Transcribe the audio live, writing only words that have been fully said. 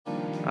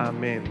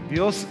Amén.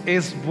 Dios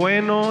es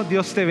bueno,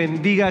 Dios te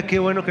bendiga. Qué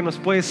bueno que nos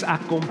puedes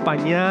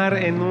acompañar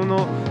en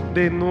uno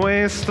de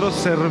nuestros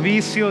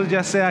servicios,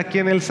 ya sea aquí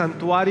en el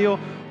santuario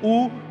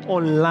u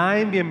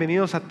online.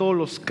 Bienvenidos a todos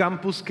los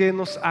campus que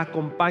nos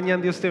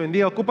acompañan. Dios te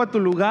bendiga. Ocupa tu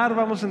lugar,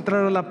 vamos a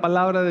entrar a la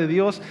palabra de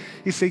Dios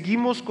y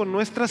seguimos con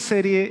nuestra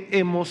serie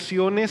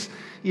Emociones.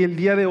 Y el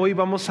día de hoy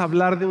vamos a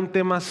hablar de un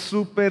tema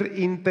súper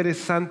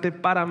interesante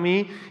para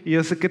mí y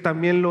yo sé que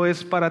también lo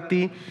es para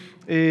ti.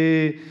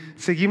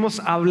 Seguimos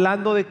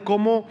hablando de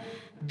cómo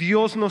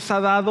Dios nos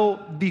ha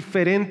dado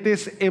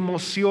diferentes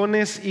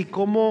emociones y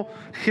cómo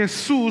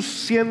Jesús,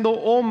 siendo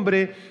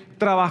hombre,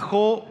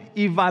 trabajó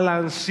y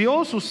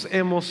balanceó sus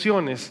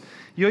emociones.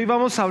 Y hoy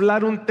vamos a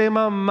hablar un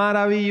tema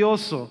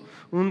maravilloso,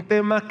 un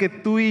tema que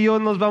tú y yo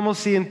nos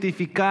vamos a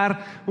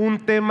identificar, un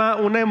tema,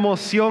 una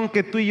emoción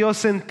que tú y yo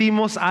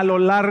sentimos a lo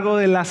largo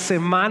de la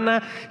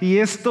semana, y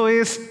esto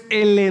es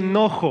el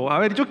enojo. A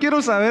ver, yo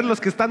quiero saber, los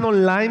que están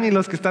online y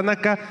los que están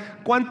acá,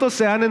 ¿cuántos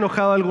se han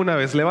enojado alguna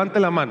vez? Levante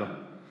la mano,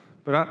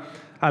 ¿verdad?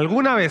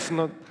 ¿Alguna vez?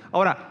 No.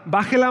 Ahora,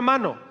 baje la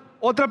mano.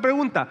 Otra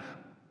pregunta,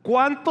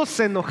 ¿cuántos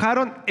se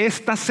enojaron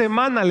esta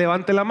semana?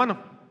 Levante la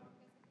mano.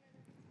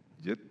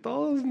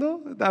 Todos, ¿no?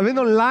 También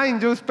online,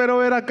 yo espero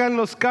ver acá en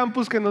los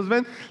campus que nos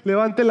ven,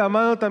 levante la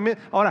mano también.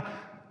 Ahora,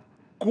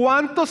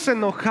 ¿cuántos se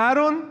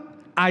enojaron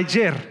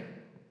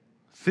ayer?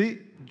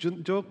 ¿Sí?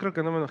 Yo creo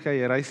que no me enojé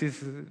ayer, ahí sí,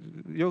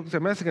 se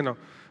me hace que no.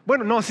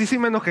 Bueno, no, sí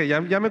me enojé,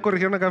 ya me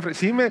corrigieron acá.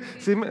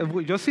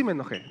 Yo sí me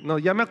enojé, no,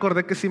 ya me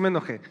acordé que sí me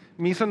enojé.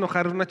 Me hizo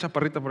enojar una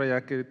chaparrita por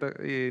allá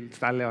que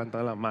está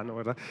levantada la mano,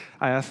 ¿verdad?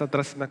 Allá está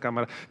atrás en la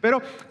cámara.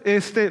 Pero,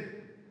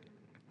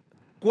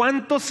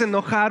 ¿cuántos se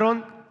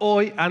enojaron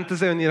hoy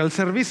antes de venir al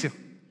servicio?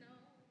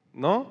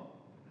 ¿No?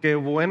 Qué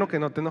bueno que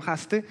no te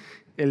enojaste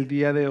el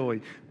día de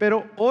hoy.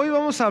 Pero hoy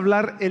vamos a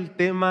hablar el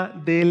tema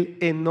del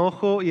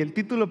enojo y el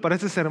título para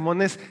este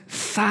sermón es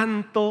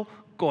Santo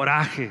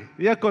Coraje.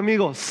 Diga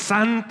conmigo,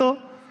 Santo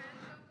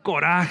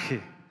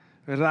Coraje.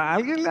 ¿Verdad?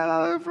 ¿Alguien le ha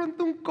dado de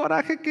pronto un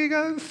coraje que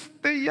diga,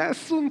 ya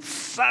es un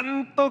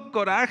santo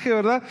coraje,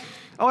 verdad?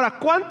 Ahora,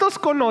 ¿cuántos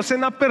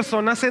conocen a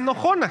personas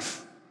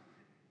enojonas?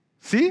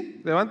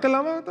 ¿Sí? Levante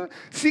la mano.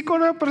 ¿Sí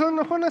con una persona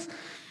enojonas?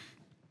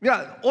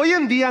 Mira, hoy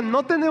en día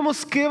no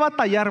tenemos que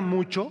batallar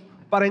mucho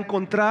para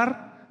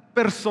encontrar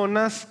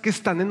personas que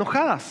están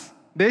enojadas.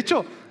 De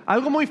hecho,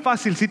 algo muy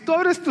fácil, si tú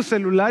abres tu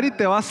celular y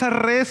te vas a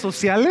redes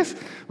sociales,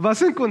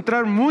 vas a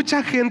encontrar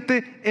mucha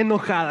gente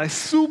enojada. Es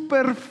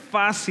súper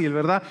fácil,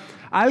 ¿verdad?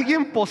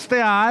 Alguien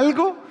postea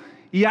algo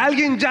y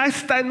alguien ya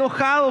está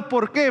enojado.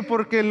 ¿Por qué?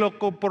 Porque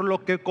por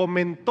lo que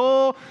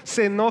comentó,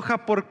 se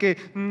enoja porque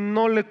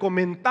no le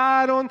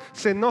comentaron,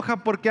 se enoja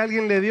porque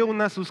alguien le dio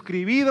una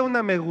suscribida,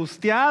 una me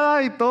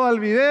gusteada y todo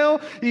al video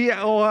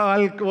o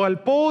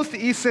al post,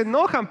 y se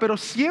enojan. Pero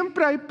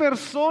siempre hay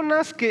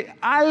personas que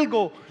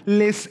algo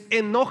les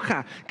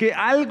enoja, que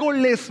algo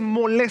les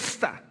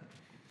molesta.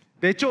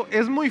 De hecho,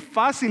 es muy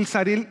fácil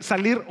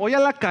salir hoy a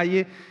la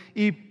calle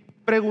y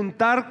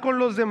preguntar con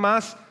los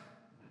demás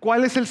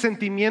 ¿cuál es el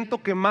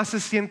sentimiento que más se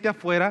siente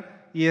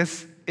afuera? Y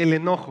es el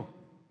enojo,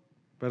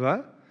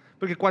 ¿verdad?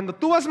 Porque cuando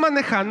tú vas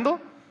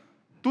manejando,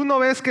 tú no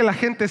ves que la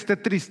gente esté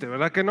triste,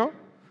 ¿verdad que no?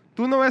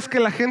 Tú no ves que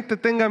la gente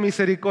tenga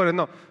misericordia,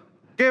 no.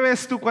 ¿Qué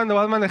ves tú cuando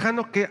vas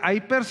manejando? Que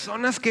hay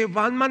personas que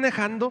van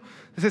manejando,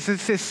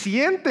 se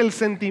siente el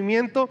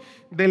sentimiento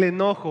del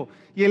enojo.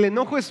 Y el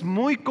enojo es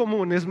muy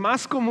común, es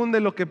más común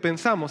de lo que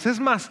pensamos. Es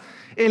más,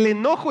 el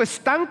enojo es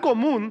tan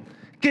común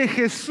que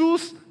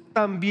Jesús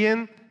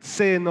también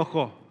se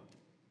enojó.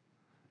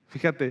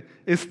 Fíjate,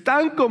 es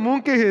tan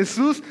común que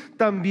Jesús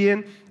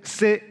también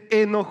se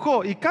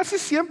enojó. Y casi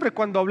siempre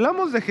cuando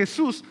hablamos de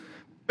Jesús,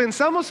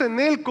 pensamos en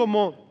Él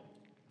como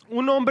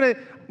un hombre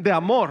de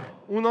amor,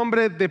 un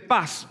hombre de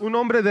paz, un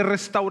hombre de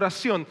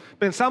restauración.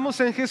 Pensamos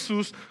en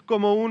Jesús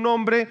como un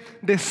hombre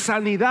de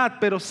sanidad,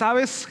 pero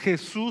sabes,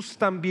 Jesús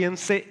también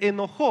se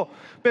enojó.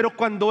 Pero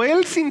cuando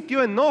Él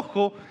sintió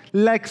enojo,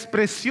 la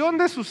expresión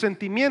de sus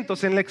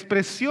sentimientos, en la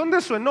expresión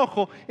de su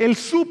enojo, Él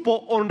supo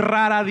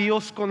honrar a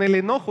Dios con el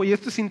enojo. Y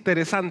esto es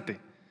interesante.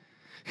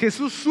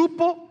 Jesús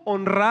supo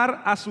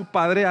honrar a su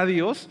Padre, a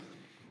Dios,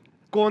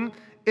 con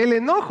el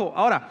enojo.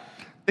 Ahora,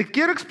 te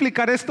quiero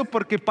explicar esto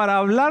porque para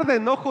hablar de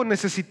enojo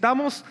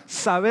necesitamos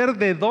saber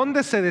de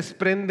dónde se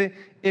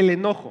desprende el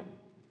enojo.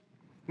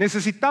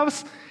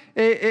 Necesitamos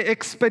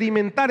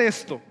experimentar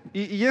esto.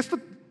 Y esto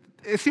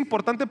es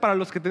importante para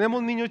los que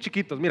tenemos niños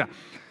chiquitos. Mira,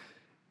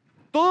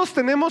 todos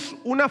tenemos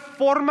una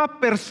forma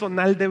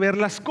personal de ver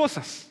las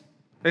cosas.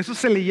 Eso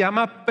se le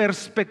llama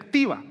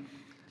perspectiva.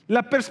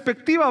 La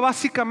perspectiva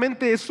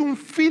básicamente es un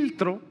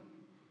filtro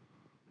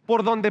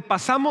por donde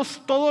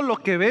pasamos todo lo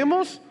que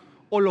vemos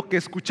o lo que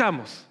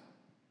escuchamos.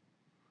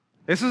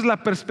 Esa es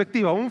la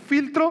perspectiva, un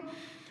filtro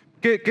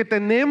que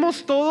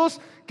tenemos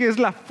todos, que es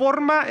la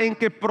forma en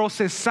que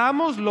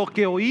procesamos lo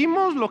que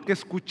oímos, lo que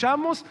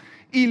escuchamos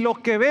y lo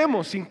que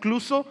vemos,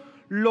 incluso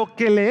lo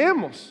que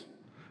leemos.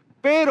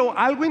 Pero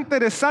algo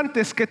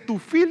interesante es que tu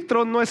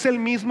filtro no es el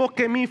mismo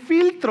que mi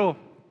filtro.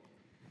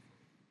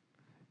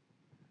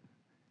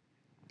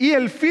 Y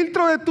el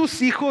filtro de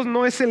tus hijos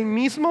no es el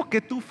mismo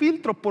que tu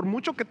filtro. Por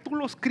mucho que tú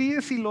los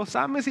críes y los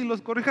ames y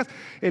los corrijas,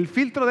 el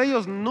filtro de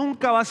ellos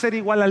nunca va a ser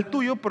igual al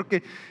tuyo,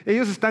 porque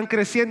ellos están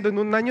creciendo en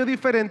un año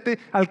diferente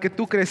al que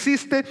tú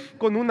creciste,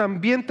 con un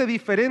ambiente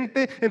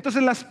diferente.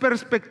 Entonces las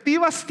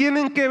perspectivas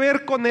tienen que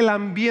ver con el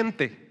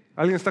ambiente.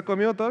 ¿Alguien está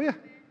conmigo todavía?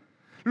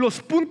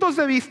 Los puntos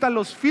de vista,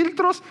 los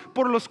filtros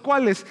por los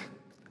cuales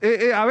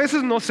a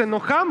veces nos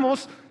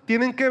enojamos,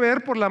 tienen que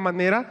ver por la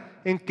manera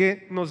en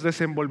que nos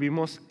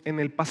desenvolvimos en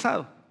el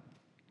pasado.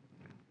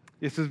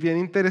 Y esto es bien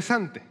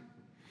interesante.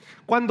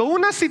 Cuando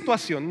una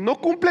situación no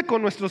cumple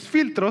con nuestros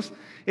filtros,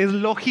 es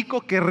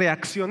lógico que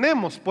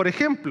reaccionemos. Por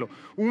ejemplo,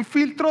 un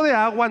filtro de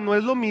agua no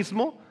es lo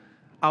mismo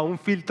a un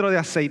filtro de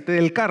aceite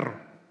del carro.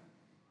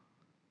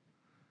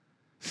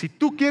 Si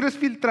tú quieres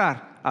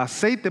filtrar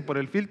aceite por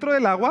el filtro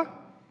del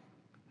agua,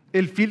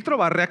 el filtro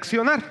va a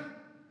reaccionar.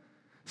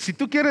 Si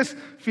tú quieres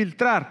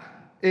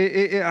filtrar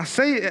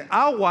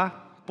agua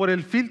por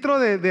el filtro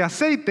de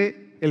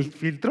aceite, el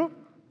filtro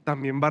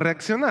también va a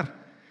reaccionar.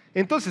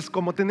 Entonces,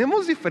 como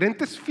tenemos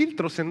diferentes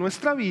filtros en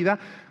nuestra vida,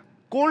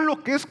 con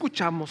lo que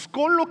escuchamos,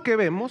 con lo que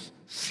vemos,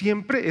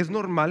 siempre es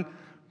normal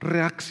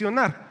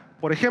reaccionar.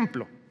 Por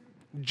ejemplo,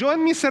 yo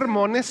en mis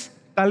sermones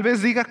tal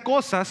vez diga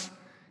cosas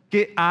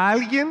que a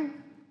alguien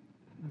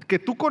que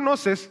tú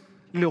conoces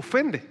le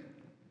ofende.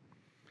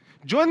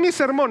 Yo en mis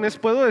sermones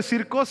puedo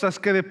decir cosas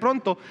que de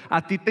pronto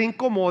a ti te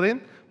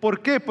incomoden.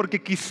 ¿Por qué?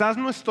 Porque quizás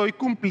no estoy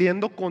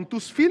cumpliendo con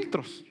tus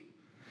filtros.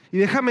 Y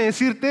déjame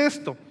decirte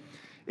esto,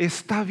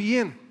 está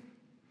bien.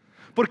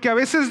 Porque a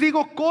veces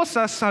digo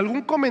cosas,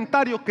 algún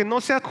comentario que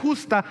no se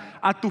ajusta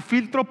a tu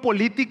filtro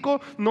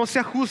político, no se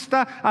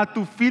ajusta a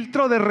tu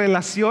filtro de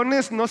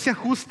relaciones, no se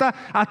ajusta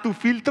a tu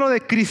filtro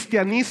de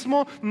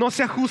cristianismo, no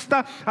se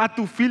ajusta a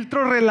tu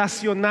filtro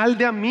relacional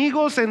de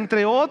amigos,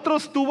 entre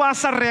otros. Tú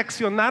vas a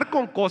reaccionar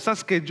con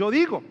cosas que yo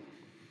digo.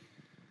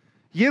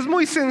 Y es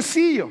muy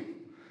sencillo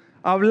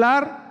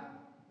hablar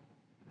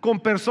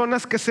con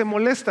personas que se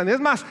molestan. Es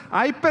más,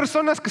 hay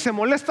personas que se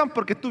molestan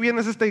porque tú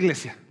vienes a esta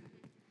iglesia.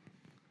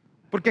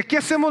 Porque aquí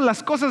hacemos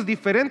las cosas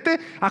diferente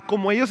a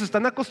como ellos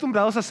están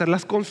acostumbrados a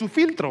hacerlas con su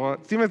filtro.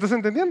 ¿Sí me estás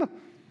entendiendo?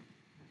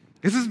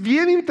 Eso es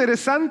bien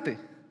interesante.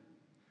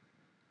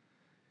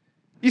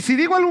 Y si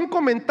digo algún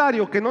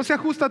comentario que no se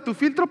ajusta a tu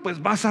filtro, pues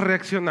vas a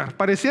reaccionar.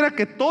 Pareciera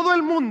que todo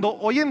el mundo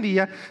hoy en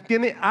día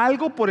tiene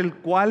algo por el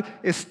cual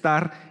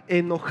estar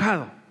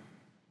enojado.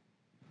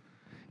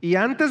 Y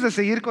antes de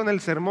seguir con el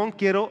sermón,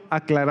 quiero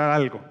aclarar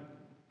algo.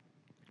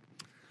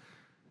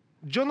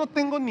 Yo no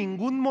tengo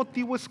ningún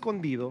motivo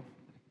escondido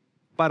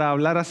para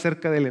hablar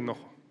acerca del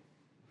enojo.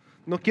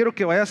 No quiero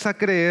que vayas a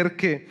creer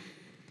que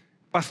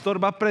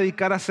pastor va a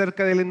predicar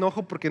acerca del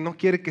enojo porque no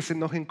quiere que se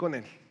enojen con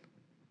él.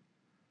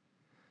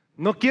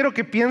 No quiero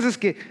que pienses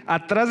que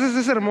atrás de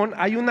ese sermón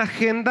hay una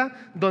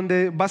agenda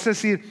donde vas a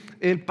decir,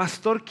 el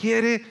pastor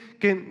quiere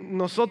que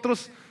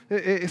nosotros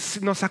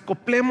nos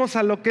acoplemos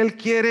a lo que él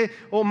quiere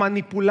o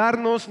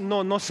manipularnos.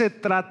 No se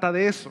trata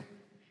de eso.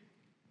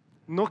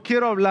 No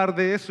quiero hablar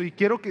de eso y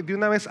quiero que de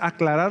una vez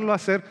aclararlo,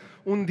 hacer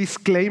un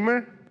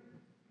disclaimer,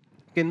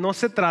 que no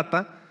se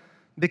trata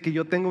de que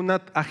yo tenga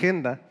una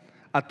agenda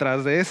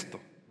atrás de esto.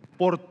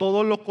 Por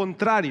todo lo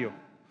contrario,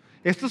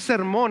 estos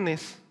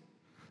sermones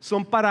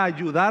son para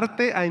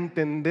ayudarte a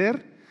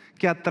entender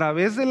que a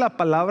través de la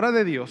palabra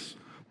de Dios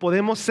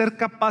podemos ser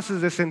capaces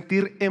de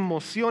sentir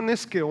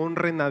emociones que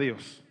honren a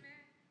Dios.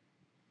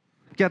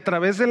 Que a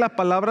través de la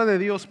palabra de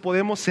Dios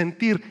podemos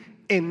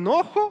sentir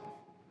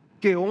enojo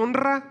que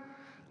honra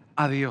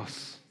a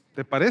Dios.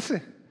 ¿Te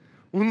parece?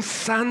 Un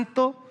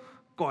santo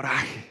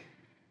coraje.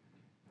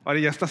 Ahora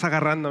ya estás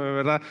agarrándome,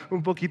 ¿verdad?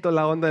 Un poquito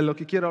la onda de lo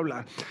que quiero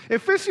hablar.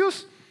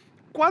 Efesios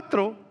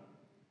 4,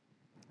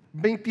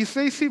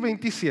 26 y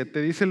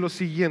 27 dice lo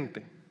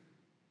siguiente.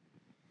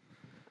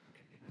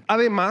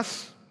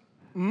 Además,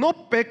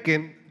 no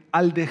pequen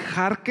al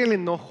dejar que el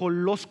enojo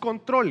los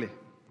controle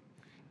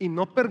y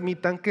no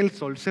permitan que el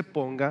sol se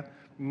ponga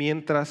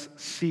mientras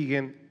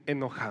siguen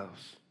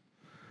enojados.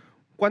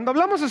 Cuando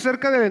hablamos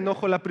acerca del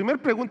enojo, la primera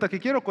pregunta que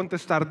quiero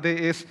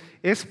contestarte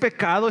 ¿es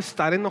pecado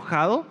estar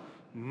enojado?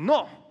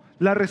 No.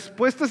 La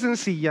respuesta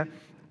sencilla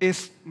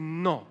es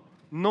no.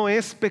 No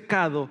es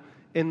pecado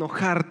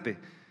enojarte.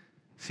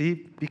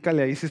 Sí,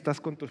 pícale ahí si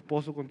estás con tu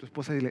esposo o con tu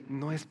esposa, dile,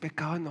 no es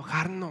pecado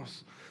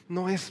enojarnos.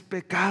 No es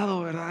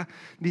pecado, ¿verdad?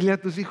 Dile a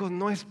tus hijos,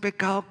 no es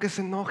pecado que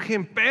se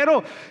enojen.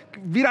 Pero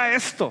mira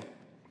esto.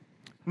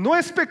 No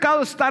es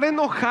pecado estar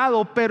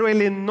enojado, pero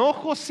el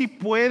enojo sí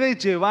puede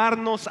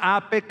llevarnos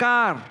a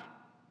pecar.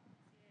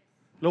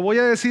 Lo voy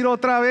a decir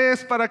otra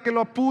vez para que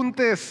lo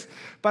apuntes,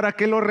 para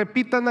que lo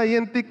repitan ahí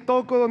en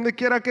TikTok o donde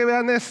quiera que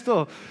vean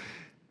esto.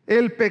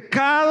 El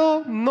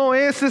pecado no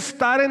es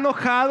estar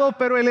enojado,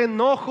 pero el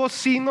enojo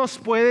sí nos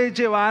puede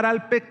llevar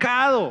al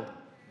pecado.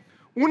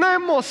 Una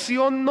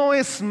emoción no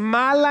es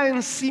mala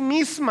en sí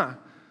misma,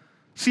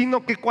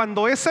 sino que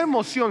cuando esa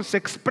emoción se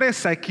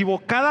expresa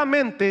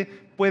equivocadamente,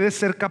 puede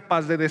ser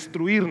capaz de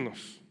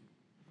destruirnos.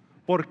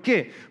 ¿Por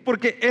qué?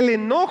 Porque el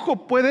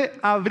enojo puede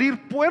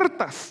abrir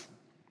puertas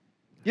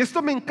Y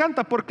esto me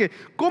encanta porque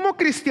como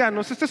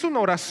cristianos, esta es una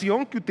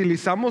oración que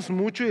utilizamos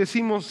mucho y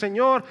decimos: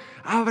 Señor,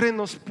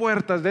 ábrenos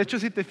puertas. De hecho,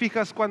 si te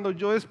fijas, cuando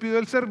yo despido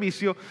el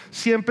servicio,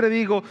 siempre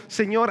digo: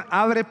 Señor,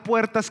 abre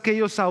puertas que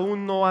ellos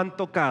aún no han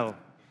tocado.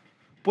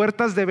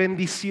 Puertas de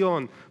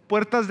bendición,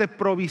 puertas de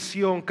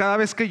provisión. Cada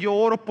vez que yo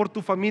oro por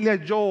tu familia,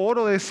 yo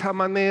oro de esa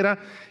manera.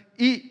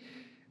 Y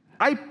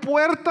hay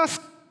puertas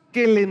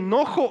que el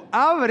enojo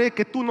abre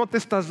que tú no te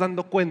estás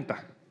dando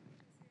cuenta.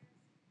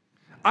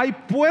 Hay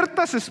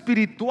puertas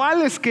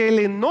espirituales que el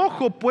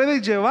enojo puede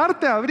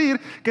llevarte a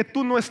abrir que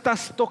tú no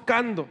estás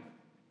tocando.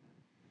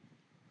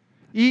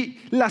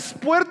 Y las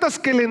puertas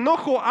que el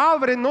enojo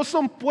abre no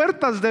son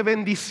puertas de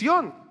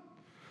bendición.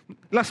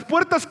 Las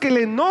puertas que el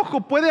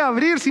enojo puede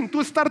abrir sin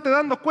tú estarte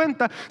dando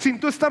cuenta, sin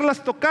tú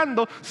estarlas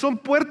tocando, son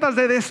puertas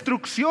de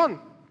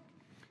destrucción.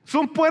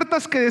 Son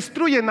puertas que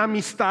destruyen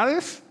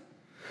amistades.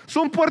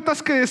 Son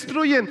puertas que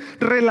destruyen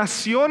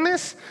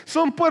relaciones.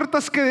 Son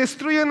puertas que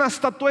destruyen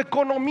hasta tu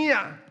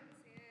economía.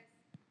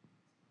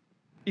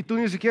 Y tú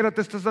ni siquiera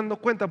te estás dando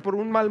cuenta por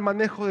un mal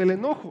manejo del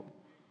enojo.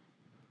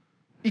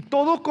 Y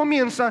todo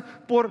comienza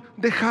por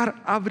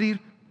dejar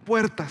abrir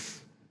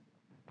puertas.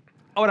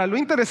 Ahora, lo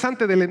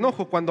interesante del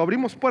enojo, cuando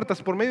abrimos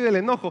puertas por medio del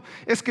enojo,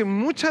 es que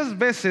muchas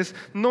veces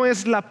no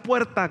es la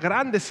puerta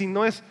grande,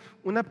 sino es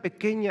una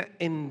pequeña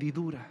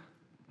hendidura.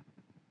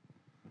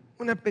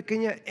 Una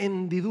pequeña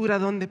hendidura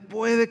donde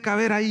puede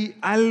caber ahí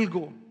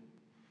algo.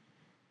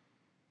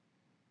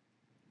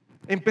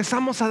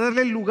 Empezamos a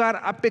darle lugar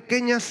a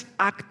pequeñas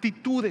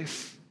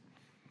actitudes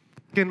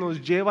que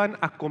nos llevan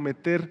a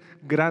cometer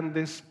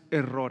grandes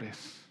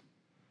errores.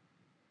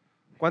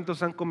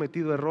 ¿Cuántos han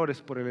cometido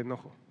errores por el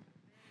enojo?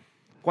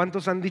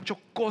 ¿Cuántos han dicho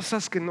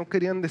cosas que no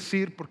querían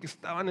decir porque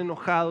estaban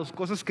enojados?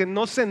 Cosas que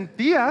no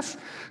sentías,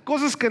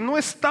 cosas que no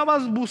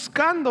estabas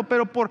buscando,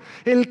 pero por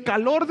el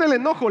calor del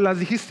enojo las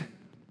dijiste.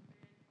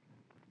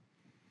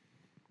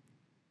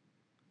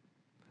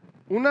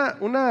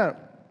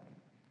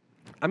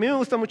 A mí me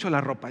gusta mucho la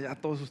ropa, ya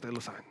todos ustedes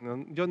lo saben,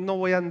 ¿no? Yo no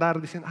voy a andar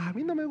diciendo: a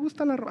mí no me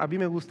gusta la ropa. A mí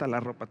me gusta la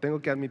ropa,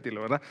 tengo que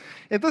admitirlo, ¿verdad?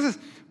 Entonces,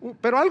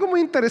 pero algo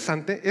muy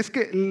interesante es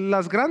que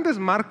las grandes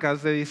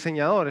marcas de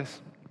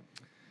diseñadores,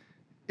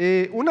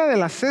 una de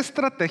las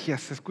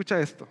estrategias, escucha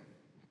esto,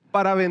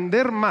 para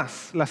vender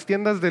más, las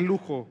tiendas de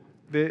lujo,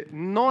 de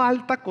no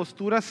alta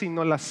costura,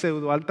 sino la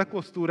pseudo alta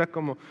costura,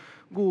 como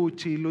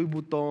Gucci, Louis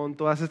Vuitton,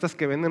 todas estas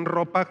que venden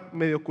ropa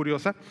medio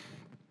curiosa.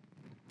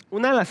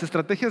 Una de las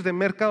estrategias de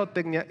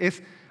mercadotecnia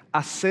es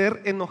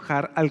hacer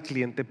enojar al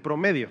cliente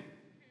promedio.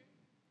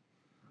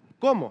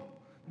 ¿Cómo?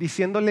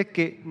 Diciéndole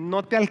que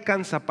no te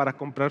alcanza para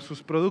comprar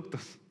sus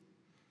productos.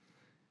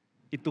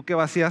 ¿Y tú qué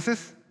vas y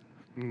haces?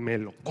 Me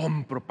lo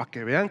compro para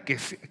que vean que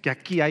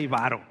aquí hay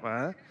varo,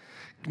 ¿verdad?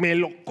 Me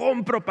lo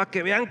compro para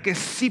que vean que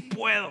sí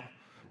puedo.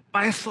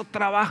 Para eso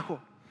trabajo.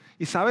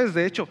 Y sabes,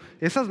 de hecho,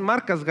 esas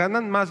marcas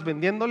ganan más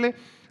vendiéndole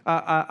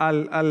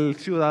al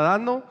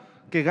ciudadano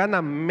que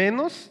gana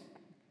menos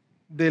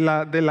de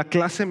la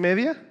clase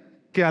media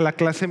que a la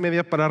clase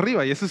media para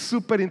arriba. Y eso es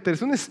súper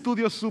interesante, un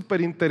estudio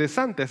súper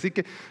interesante. Así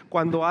que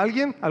cuando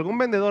algún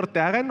vendedor te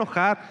haga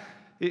enojar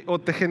o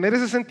te genere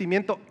ese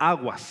sentimiento,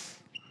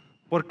 aguas.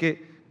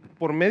 Porque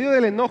por medio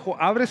del enojo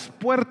abres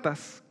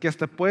puertas que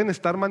hasta pueden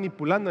estar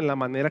manipulando en la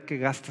manera que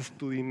gastas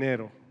tu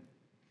dinero.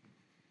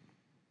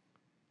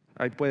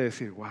 Ahí puede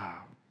decir: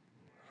 wow.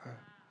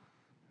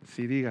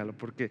 Sí, dígalo,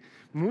 porque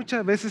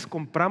muchas veces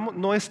compramos,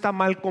 no está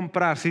mal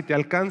comprar. Si te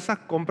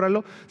alcanza,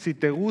 cómpralo. Si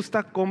te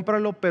gusta,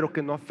 cómpralo, pero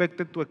que no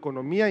afecte tu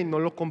economía y no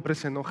lo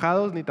compres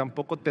enojados, ni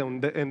tampoco te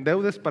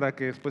endeudes para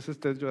que después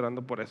estés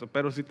llorando por eso.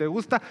 Pero si te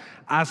gusta,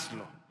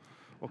 hazlo,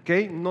 ¿ok?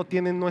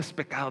 No es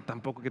pecado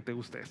tampoco que te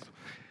guste eso.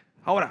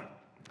 Ahora,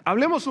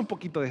 hablemos un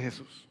poquito de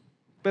Jesús.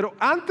 Pero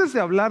antes de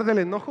hablar del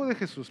enojo de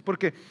Jesús,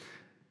 porque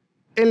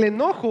el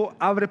enojo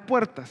abre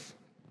puertas.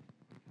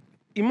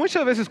 Y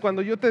muchas veces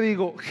cuando yo te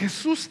digo: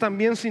 Jesús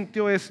también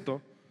sintió esto,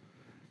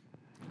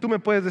 tú me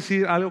puedes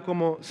decir algo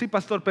como: sí,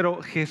 pastor,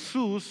 pero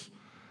Jesús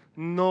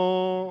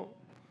no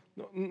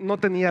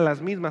tenía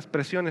las mismas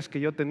presiones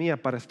que yo tenía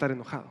para estar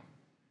enojado.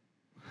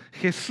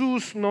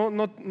 Jesús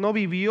no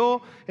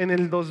vivió en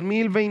el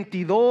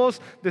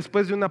 2022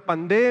 después de una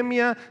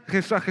pandemia.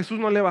 A Jesús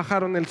no le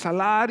bajaron el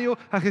salario.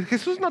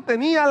 Jesús no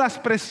tenía las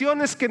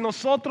presiones que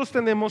nosotros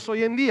tenemos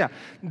hoy en día.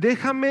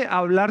 Déjame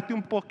hablarte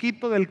un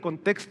poquito del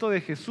contexto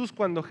de Jesús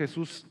cuando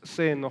Jesús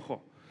se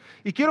enojó.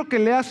 Y quiero que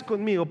leas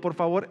conmigo, por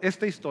favor,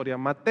 esta historia,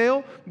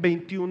 Mateo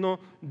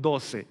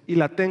 21:12, y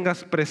la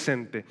tengas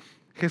presente.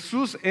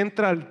 Jesús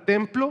entra al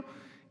templo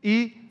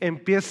y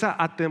empieza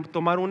a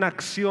tomar una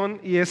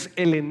acción, y es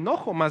el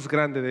enojo más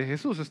grande de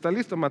Jesús. ¿Está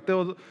listo?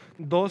 Mateo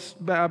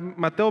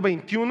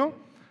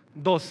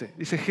 21:12.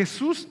 Dice: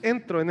 Jesús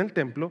entró en el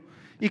templo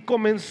y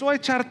comenzó a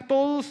echar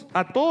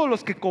a todos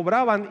los que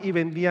cobraban y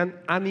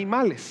vendían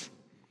animales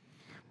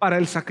para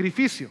el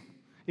sacrificio.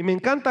 Y me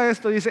encanta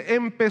esto, dice: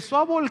 empezó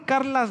a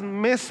volcar las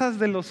mesas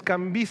de los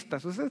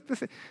cambistas. O sea,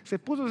 se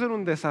puso a hacer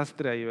un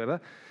desastre ahí,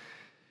 ¿verdad?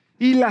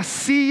 Y las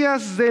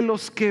sillas de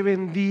los que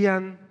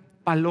vendían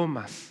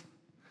palomas.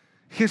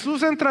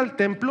 Jesús entra al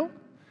templo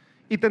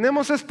Y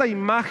tenemos esta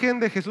imagen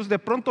de Jesús, de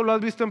pronto lo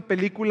has visto en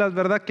películas,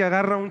 ¿verdad? Que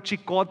agarra un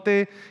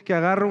chicote, que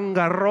agarra un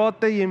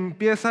garrote y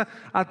empieza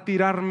a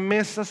tirar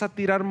mesas, a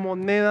tirar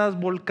monedas,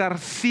 volcar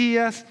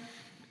sillas.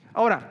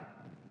 Ahora,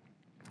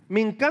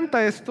 me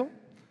encanta esto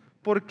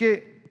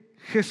porque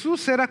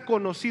Jesús era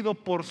conocido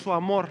por su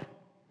amor,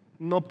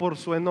 no por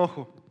su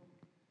enojo.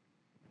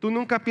 Tú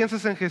nunca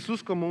piensas en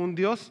Jesús como un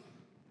Dios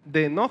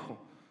de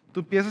enojo.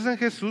 Tú piensas en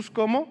Jesús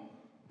como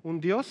un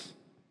Dios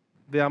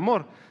de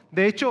amor.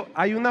 De hecho,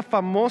 hay una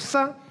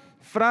famosa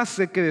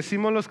frase que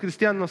decimos los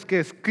cristianos que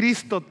es: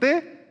 Cristo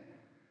te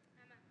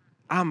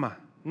ama.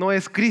 No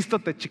es Cristo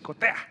te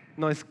chicotea,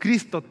 no es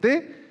Cristo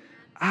te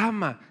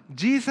ama.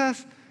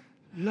 Jesus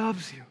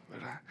loves you,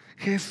 ¿verdad?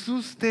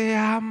 Jesús te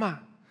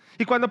ama.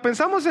 Y cuando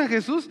pensamos en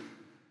Jesús,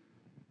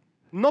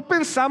 no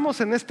pensamos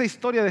en esta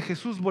historia de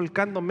Jesús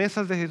volcando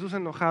mesas, de Jesús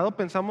enojado.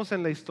 Pensamos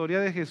en la historia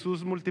de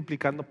Jesús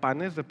multiplicando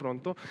panes de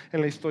pronto, en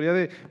la historia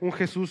de un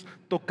Jesús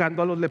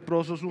tocando a los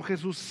leprosos, un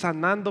Jesús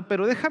sanando.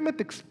 Pero déjame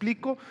te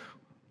explico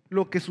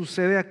lo que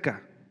sucede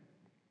acá.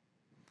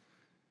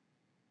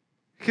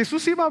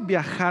 Jesús iba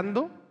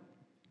viajando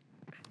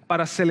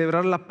para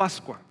celebrar la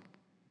Pascua.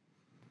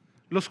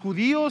 Los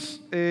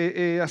judíos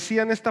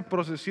hacían esta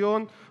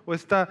procesión o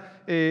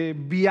este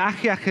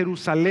viaje a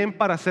Jerusalén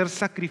para hacer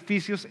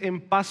sacrificios en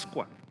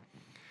Pascua.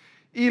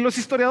 Y los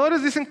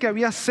historiadores dicen que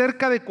había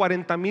cerca de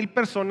 40,000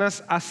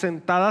 personas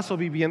asentadas o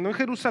viviendo en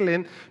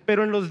Jerusalén,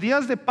 pero en los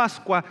días de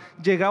Pascua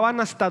llegaban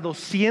hasta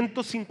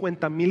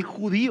 250,000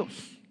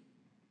 judíos.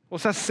 O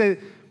sea, se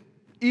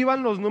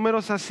iban los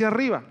números hacia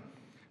arriba.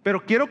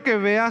 Pero quiero que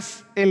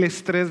veas el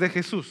estrés de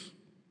Jesús.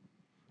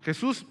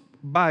 Jesús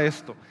va a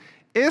esto.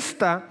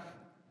 Esta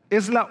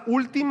es la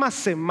última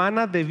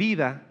semana de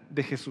vida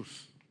de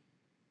Jesús.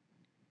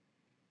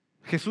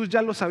 Jesús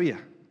ya lo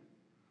sabía.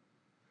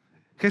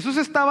 Jesús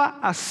estaba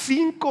a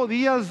 5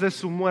 días de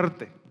su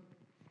muerte.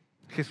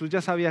 Jesús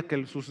ya sabía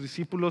que sus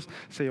discípulos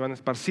se iban a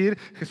esparcir.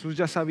 Jesús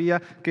ya sabía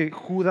que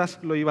Judas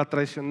lo iba a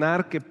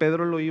traicionar, que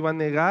Pedro lo iba a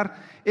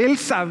negar. Él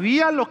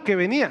sabía lo que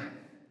venía.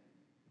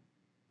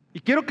 Y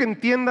quiero que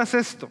entiendas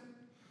esto,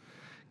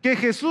 que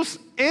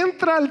Jesús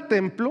entra al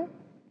templo.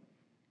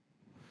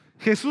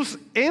 Jesús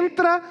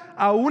entra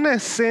a una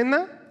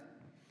escena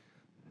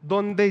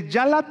donde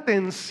ya la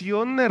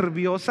tensión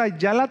nerviosa,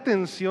 ya la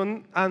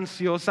tensión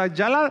ansiosa,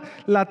 ya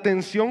la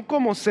tensión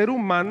como ser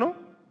humano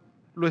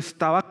lo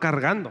estaba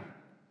cargando.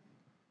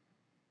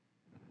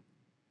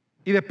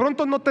 Y de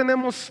pronto no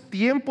tenemos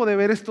tiempo de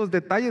ver estos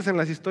detalles en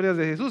las historias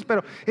de Jesús,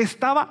 pero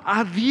estaba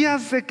a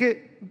días de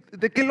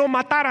que lo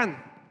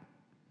mataran.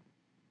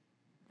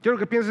 Quiero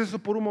que pienses eso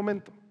por un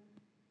momento.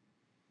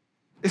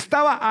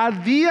 Estaba a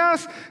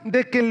días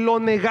de que lo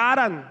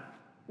negaran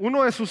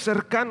uno de sus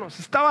cercanos.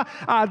 Estaba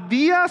a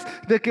días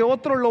de que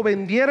otro lo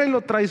vendiera y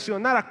lo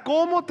traicionara.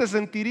 ¿Cómo te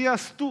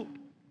sentirías tú?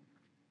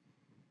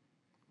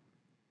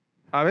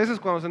 A veces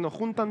cuando se nos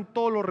juntan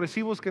todos los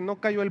recibos, que no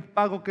cayó el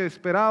pago que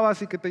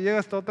esperabas y que te llega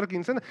hasta otra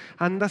quincena,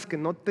 andas que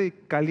no te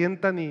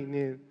calienta ni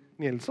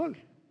el sol.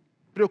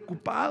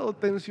 Preocupado,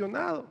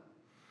 tensionado.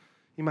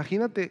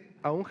 Imagínate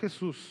a un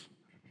Jesús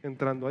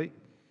entrando ahí.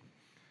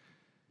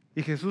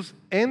 Y Jesús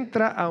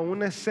entra a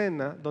una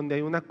escena donde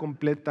hay una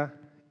completa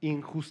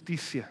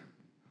injusticia.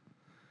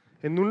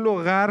 En un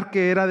lugar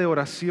que era de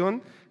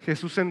oración,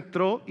 Jesús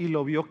entró y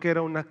lo vio que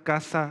era una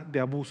casa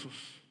de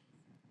abusos.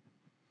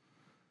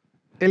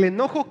 El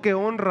enojo que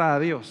honra a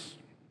Dios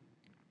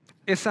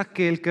es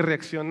aquel que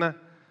reacciona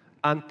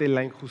ante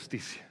la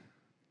injusticia.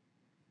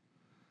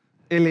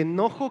 El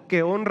enojo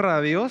que honra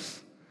a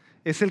Dios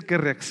es el que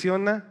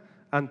reacciona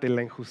ante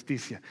la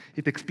injusticia.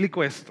 Y te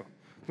explico esto.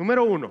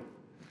 Número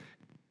 1.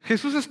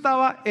 Jesús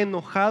estaba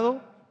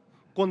enojado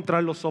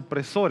contra los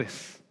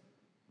opresores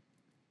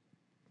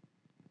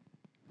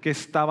que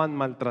estaban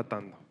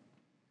maltratando.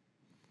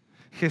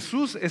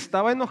 Jesús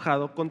estaba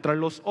enojado contra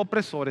los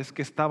opresores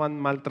que estaban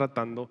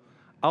maltratando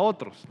a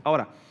otros.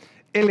 Ahora,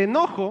 el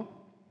enojo,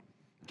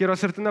 quiero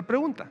hacerte una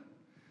pregunta.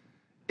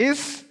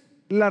 ¿Es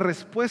la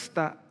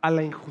respuesta a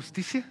la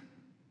injusticia?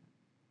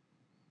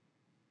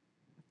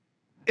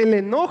 El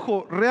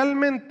enojo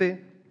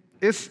realmente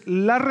es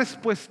la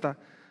respuesta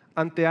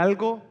ante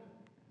algo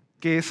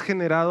que es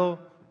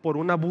generado por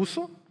un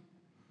abuso.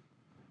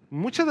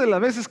 Muchas de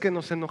las veces que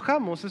nos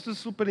enojamos, esto es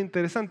súper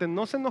interesante,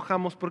 nos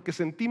enojamos porque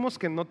sentimos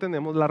que no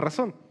tenemos la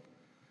razón,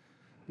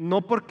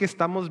 no porque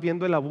estamos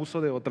viendo el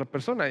abuso de otra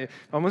persona.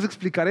 Vamos a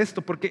explicar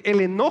esto, porque el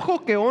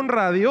enojo que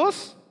honra a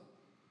Dios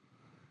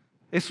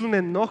es un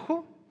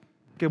enojo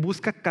que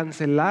busca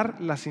cancelar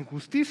las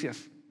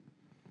injusticias.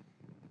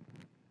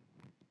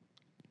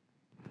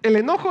 El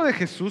enojo de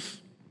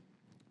Jesús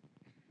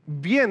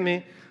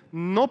viene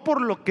no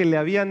por lo que le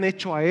habían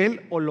hecho a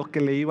él o lo que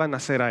le iban a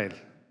hacer a él.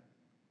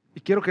 Y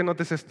quiero que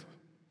notes esto.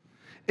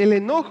 El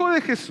enojo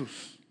de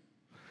Jesús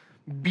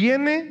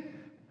viene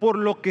por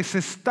lo que se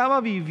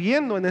estaba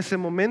viviendo en ese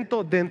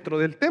momento dentro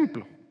del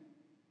templo.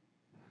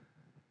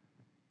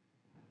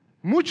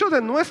 Mucho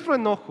de nuestro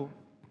enojo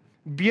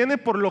viene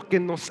por lo que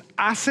nos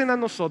hacen a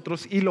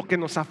nosotros y lo que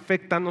nos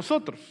afecta a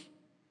nosotros.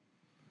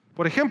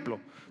 Por ejemplo,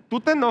 Tú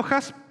te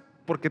enojas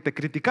porque te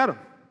criticaron.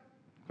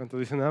 ¿Cuántos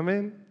dicen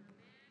amén?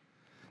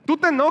 Tú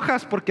te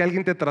enojas porque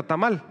alguien te trata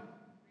mal.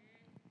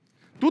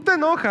 Tú te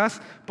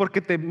enojas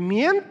porque te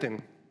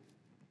mienten.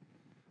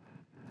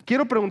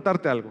 Quiero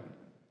preguntarte algo.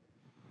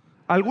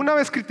 ¿Alguna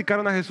vez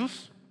criticaron a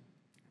Jesús?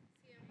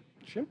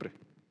 Siempre.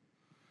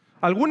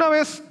 ¿Alguna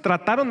vez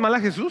trataron mal a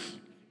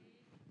Jesús?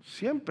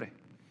 Siempre.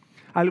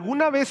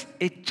 ¿Alguna vez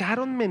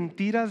echaron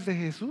mentiras de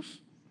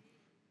Jesús?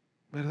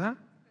 ¿Verdad?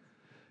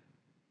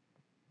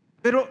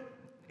 Pero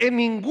en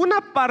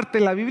ninguna parte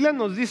la Biblia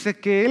nos dice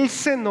que Él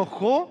se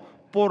enojó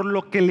por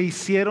lo que le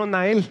hicieron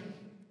a Él.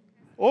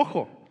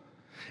 Ojo.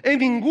 En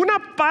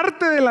ninguna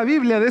parte de la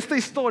Biblia, de esta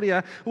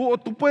historia, o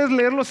tú puedes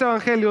leer los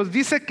evangelios,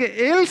 dice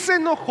que Él se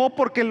enojó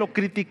porque lo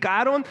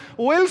criticaron,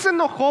 o Él se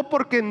enojó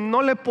porque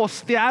no le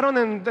postearon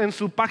en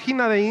su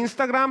página de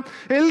Instagram,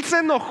 Él se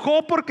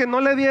enojó porque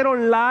no le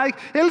dieron like,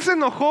 Él se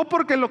enojó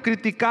porque lo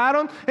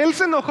criticaron, Él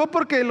se enojó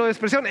porque lo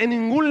despreciaron. En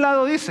ningún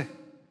lado dice.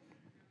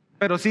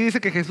 Pero sí dice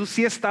que Jesús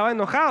sí estaba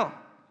enojado.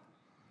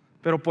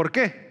 ¿Pero por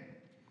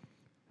qué?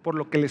 Por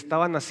lo que le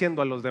estaban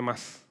haciendo a los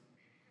demás.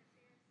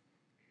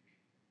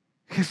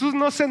 Jesús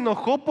no se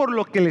enojó por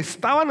lo que le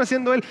estaban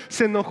haciendo a Él,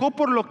 se enojó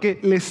por lo que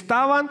le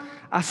estaban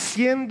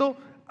haciendo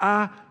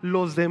a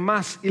los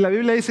demás. Y la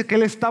Biblia dice que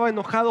Él estaba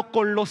enojado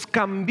con los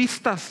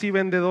cambistas y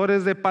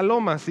vendedores de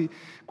palomas. Y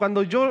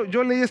cuando yo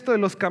leí esto de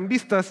los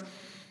cambistas,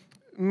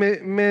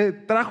 me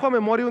trajo a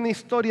memoria una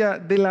historia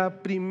de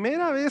la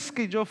primera vez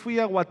que yo fui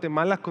a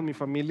Guatemala con mi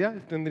familia.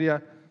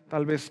 Tendría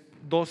tal vez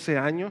 12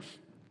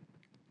 años.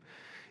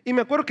 Y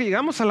me acuerdo que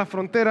llegamos a la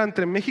frontera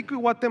entre México y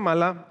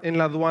Guatemala, en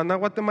la aduana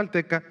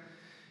guatemalteca,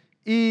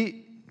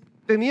 y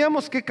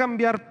teníamos que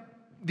cambiar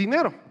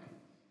dinero.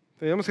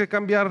 Teníamos que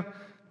cambiar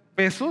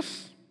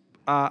pesos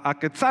a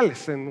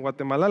quetzales. En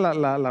Guatemala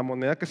la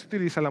moneda que se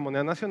utiliza, la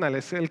moneda nacional,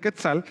 es el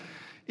quetzal.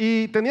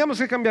 Y teníamos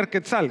que cambiar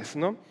quetzales,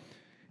 ¿no?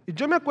 Y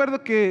yo me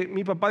acuerdo que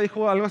mi papá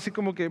dijo algo así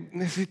como que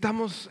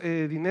necesitamos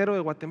dinero de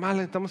Guatemala,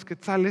 necesitamos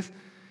quetzales.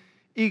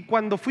 Y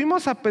cuando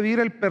fuimos a pedir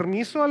el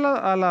permiso a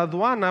la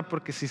aduana,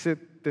 porque sí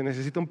te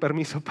necesita un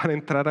permiso para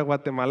entrar a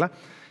Guatemala,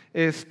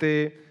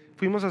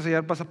 fuimos a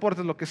sellar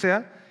pasaportes, lo que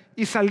sea,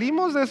 y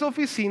salimos de esa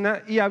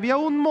oficina y había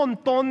un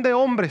montón de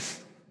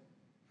hombres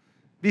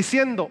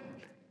diciendo,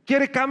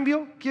 ¿quiere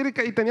cambio?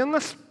 Y tenían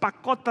unas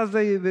pacotas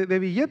de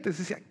billetes.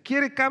 Decía,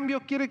 ¿quiere cambio?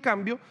 ¿Quiere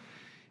cambio?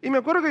 Y me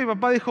acuerdo que mi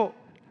papá dijo,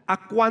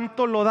 ¿a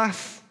cuánto lo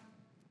das?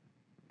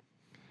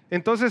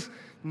 Entonces,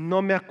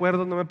 no me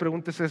acuerdo, no me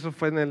preguntes, eso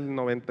fue en el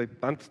 90 y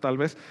tantos tal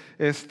vez,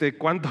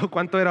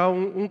 cuánto era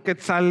un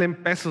quetzal en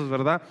pesos,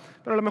 ¿verdad?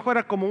 Pero a lo mejor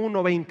era como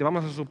 1.20,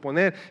 vamos a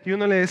suponer. Y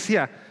uno le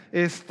decía,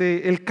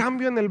 el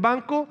cambio en el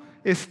banco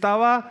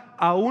estaba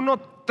a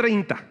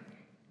 1.30,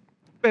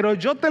 pero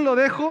yo te lo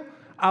dejo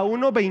a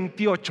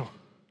 1.28.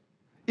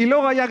 Y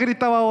luego allá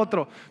gritaba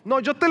otro, no,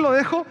 yo te lo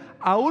dejo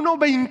a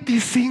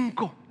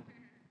 1.25.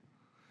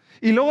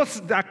 Y luego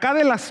acá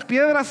de las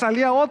piedras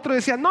salía otro y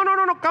decía, no,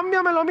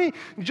 cámbiamelo a mí,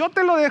 yo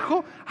te lo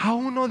dejo a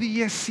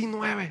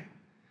 1.19.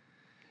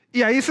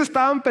 Y ahí se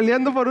estaban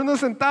peleando por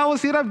unos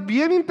centavos y era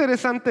bien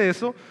interesante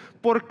eso,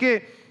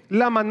 porque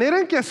la manera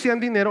en que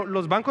hacían dinero,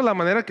 los bancos, la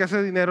manera que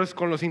hacen dinero es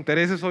con los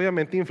intereses,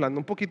 obviamente inflando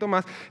un poquito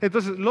más.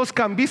 Entonces los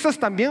cambistas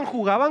también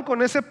jugaban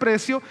con ese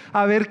precio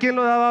a ver quién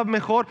lo daba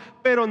mejor,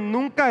 pero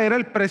nunca era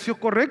el precio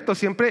correcto.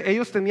 Siempre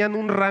ellos tenían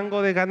un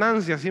rango de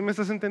ganancia. ¿Sí me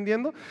estás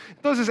entendiendo?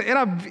 Entonces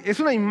es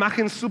una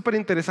imagen súper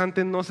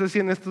interesante. No sé si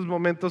en estos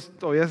momentos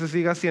todavía se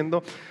sigue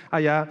haciendo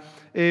allá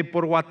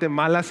por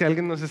Guatemala. Si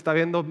alguien nos está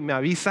viendo, me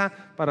avisa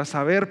para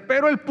saber.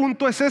 Pero el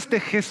punto es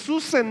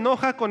Jesús se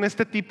enoja con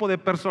este tipo de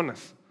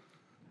personas.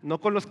 No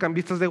con los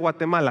cambistas de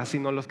Guatemala,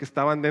 sino los que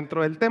estaban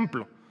dentro del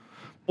templo.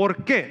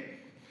 ¿Por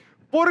qué?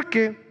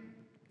 Porque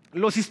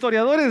los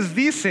historiadores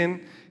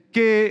dicen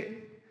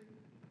que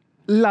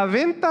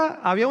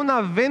había una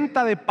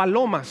venta de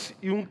palomas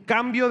y un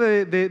cambio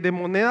de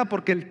moneda,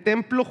 porque el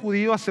templo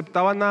judío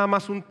aceptaba nada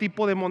más un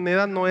tipo de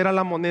moneda, no era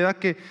la moneda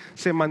que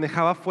se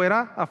manejaba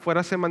afuera.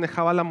 Afuera se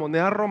manejaba la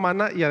moneda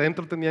romana y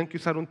adentro tenían que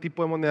usar un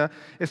tipo de moneda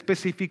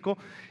específico.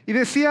 Y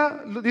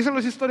dicen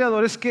los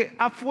historiadores que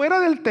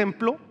afuera del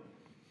templo,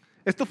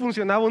 esto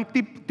funcionaba un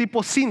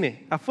tipo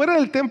cine. Afuera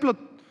del templo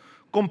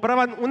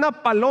compraban una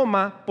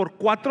paloma por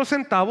 4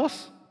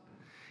 centavos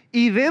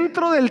y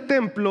dentro del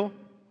templo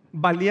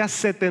valía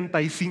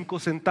 75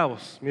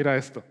 centavos. Mira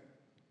esto.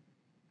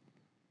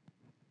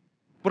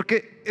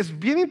 Porque es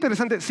bien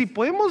interesante. Si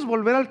podemos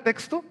volver al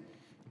texto,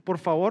 por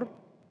favor.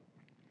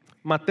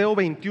 Mateo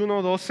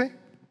 21:12.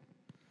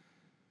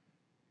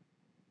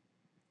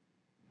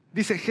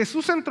 Dice,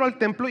 Jesús entró al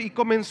templo y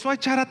comenzó a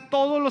echar a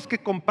todos los que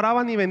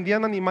compraban y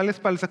vendían animales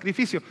para el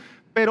sacrificio.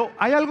 Pero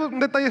hay un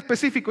detalle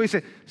específico.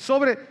 Dice,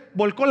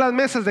 volcó las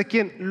mesas de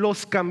 ¿quién?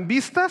 Los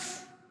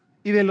cambistas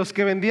y de los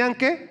que vendían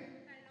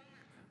 ¿qué?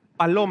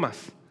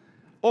 Palomas.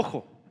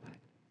 Ojo,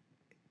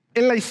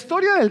 en la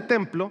historia del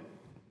templo,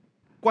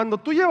 cuando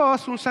tú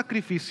llevabas un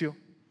sacrificio,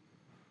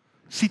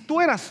 si tú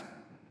eras,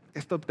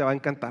 esto te va a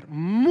encantar,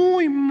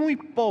 muy, muy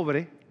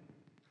pobre,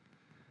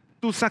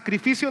 tu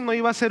sacrificio no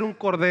iba a ser un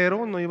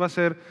cordero, no iba a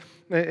ser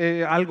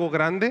algo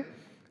grande,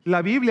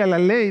 la Biblia, la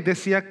ley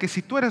decía que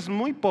si tú eres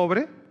muy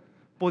pobre,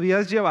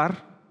 podías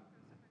llevar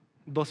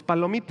 2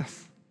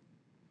 palomitas.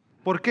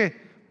 ¿Por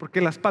qué?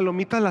 Porque las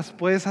palomitas las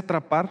puedes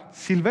atrapar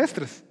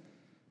silvestres.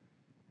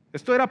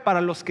 Esto era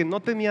para los que no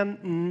tenían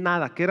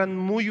nada, que eran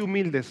muy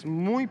humildes,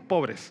 muy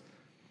pobres.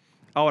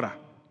 Ahora,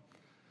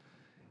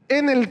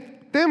 en el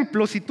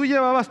templo, si tú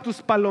llevabas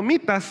tus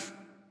palomitas,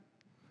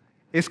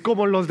 es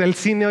como los del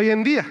cine hoy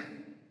en día.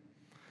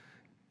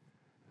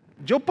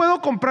 Yo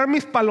puedo comprar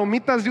mis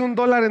palomitas de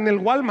 $1 en el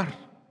Walmart,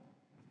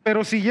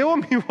 pero si llevo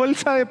mi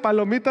bolsa de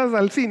palomitas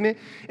al cine,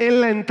 en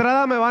la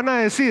entrada me van a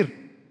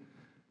decir: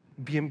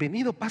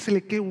 bienvenido,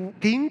 pásele,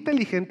 qué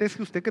inteligente es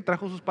usted que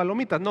trajo sus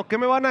palomitas. No, ¿qué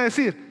me van a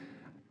decir?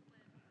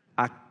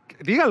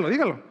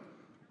 Dígalo.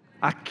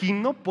 Aquí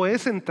no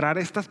puedes entrar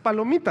estas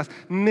palomitas.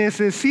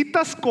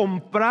 Necesitas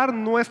comprar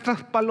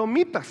nuestras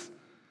palomitas.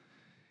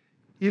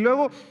 Y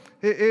luego,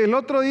 el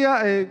otro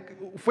día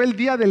fue el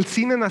día del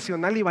cine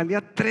nacional y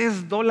valía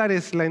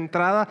 $3 la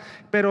entrada,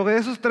 pero de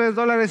esos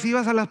 $3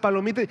 ibas a las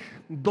palomitas,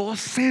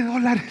 $12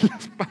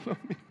 las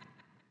palomitas.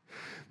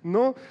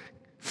 No,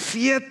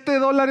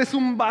 $7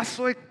 un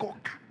vaso de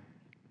coca,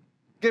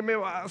 que me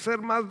va a hacer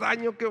más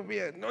daño que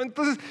bien, ¿no?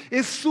 Entonces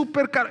es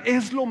súper caro.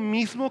 Es lo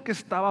mismo que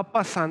estaba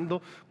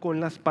pasando con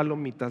las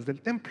palomitas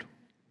del templo.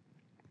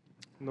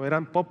 No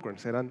eran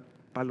popcorns, eran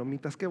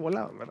palomitas que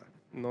volaban, ¿verdad?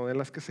 No de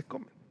las que se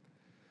comen.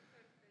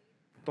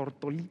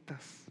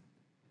 Tortolitas.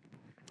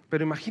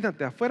 Pero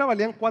imagínate, afuera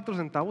valían 4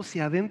 centavos y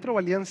adentro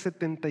valían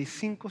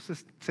 75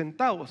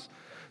 centavos.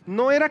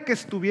 No era que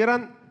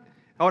estuvieran...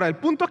 Ahora, el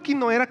punto aquí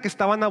no era que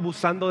estaban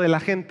abusando de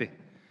la gente.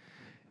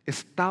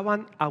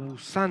 Estaban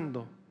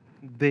abusando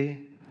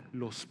de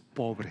los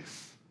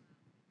pobres.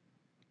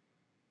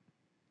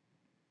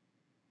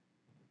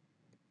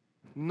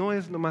 No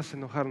es nomás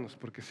enojarnos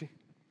porque sí.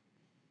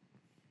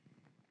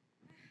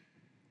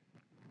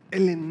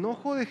 El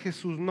enojo de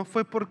Jesús no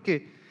fue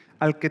porque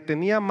al que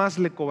tenía más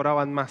le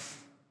cobraban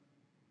más.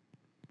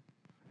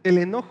 El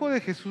enojo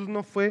de Jesús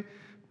no fue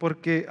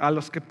porque a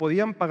los que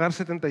podían pagar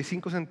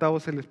 75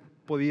 centavos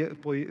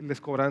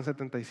les cobraban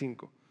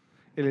 75.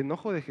 El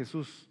enojo de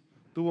Jesús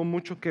tuvo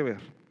mucho que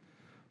ver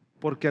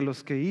porque a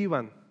los que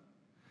iban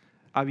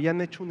habían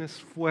hecho un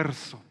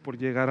esfuerzo por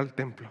llegar al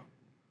templo.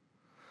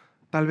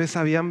 Tal vez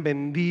habían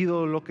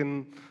vendido lo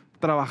que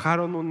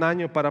trabajaron un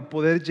año para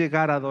poder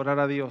llegar a adorar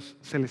a Dios.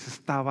 Se les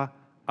estaba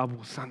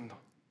abusando.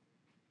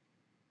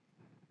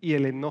 Y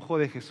el enojo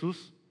de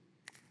Jesús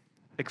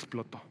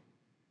explotó.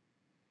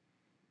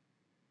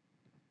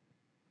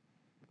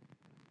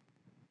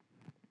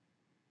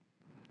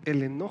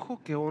 El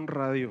enojo que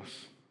honra a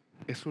Dios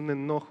es un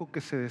enojo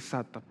que se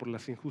desata por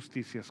las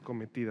injusticias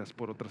cometidas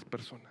por otras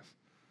personas.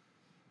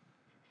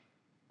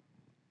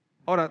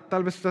 Ahora,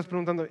 tal vez estás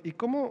preguntando, ¿y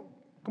cómo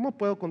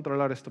puedo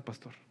controlar esto,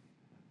 pastor?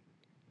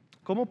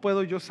 ¿Cómo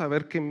puedo yo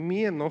saber que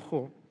mi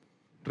enojo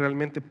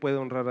realmente puede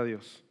honrar a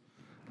Dios?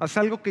 Haz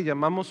algo que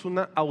llamamos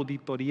una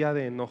auditoría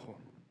de enojo.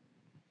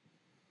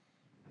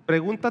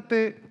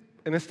 Pregúntate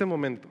en este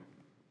momento,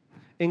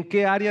 ¿en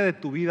qué área de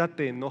tu vida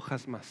te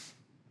enojas más?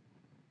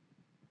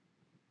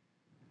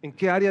 ¿En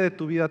qué área de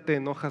tu vida te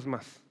enojas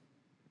más?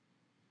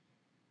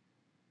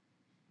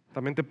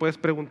 También te puedes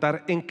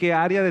preguntar, ¿en qué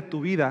área de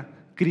tu vida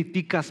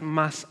criticas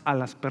más a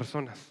las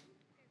personas?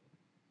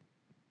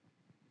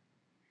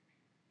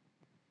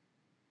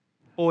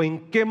 ¿O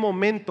en qué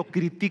momento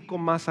critico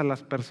más a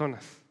las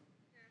personas?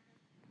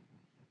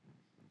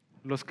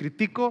 ¿Los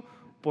critico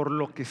por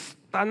lo que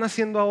están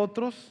haciendo a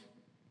otros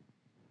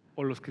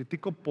o los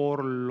critico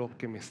por lo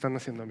que me están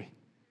haciendo a mí?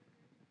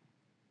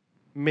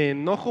 ¿Me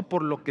enojo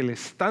por lo que le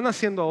están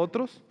haciendo a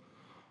otros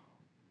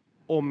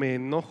o me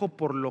enojo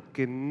por lo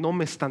que no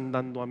me están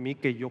dando a mí,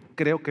 que yo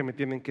creo que me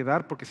tienen que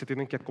dar porque se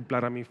tienen que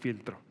acoplar a mi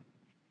filtro?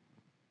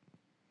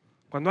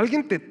 Cuando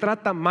alguien te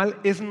trata mal,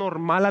 es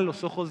normal a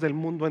los ojos del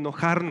mundo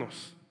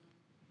enojarnos.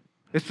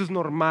 Esto es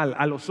normal.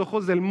 A los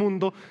ojos del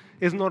mundo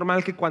es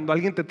normal que cuando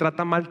alguien te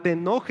trata mal te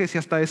enojes y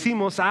hasta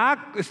decimos,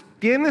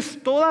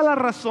 tienes toda la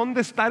razón de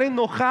estar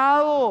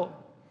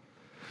enojado.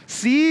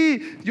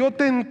 Sí, yo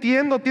te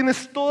entiendo,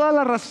 tienes toda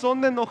la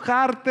razón de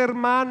enojarte,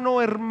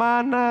 hermano,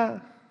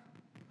 hermana.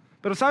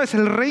 Pero sabes,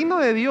 el reino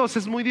de Dios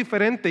es muy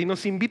diferente y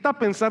nos invita a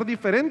pensar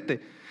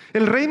diferente.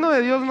 El reino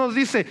de Dios nos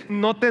dice,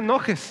 no te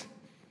enojes.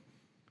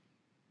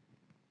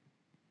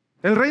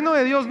 El reino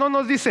de Dios no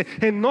nos dice,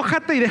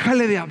 enójate y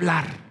déjale de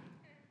hablar.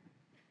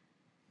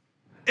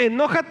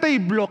 Enójate y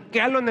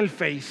bloquéalo en el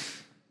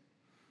Face.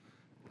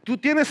 Tú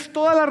tienes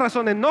toda la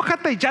razón,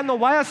 enójate y ya no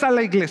vayas a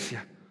la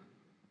iglesia.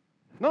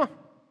 No,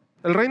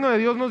 el reino de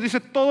Dios nos dice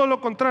todo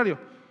lo contrario.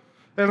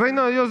 El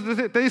reino de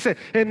Dios te dice,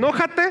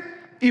 enójate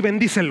y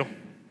bendícelo.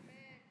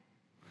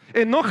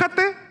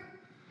 Enójate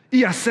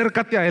y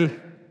acércate a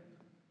Él.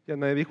 Ya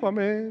nadie dijo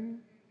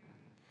amén.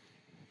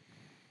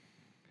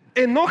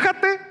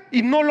 Enójate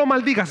y no lo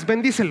maldigas,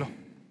 bendícelo.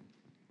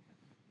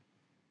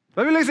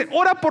 La Biblia dice,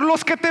 ora por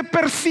los que te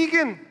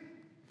persiguen,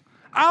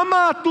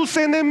 ama a tus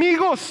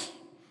enemigos,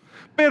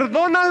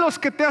 perdona a los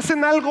que te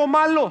hacen algo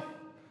malo.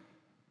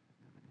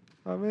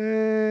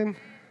 Amén.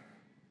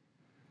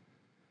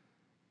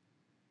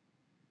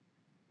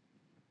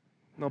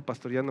 No,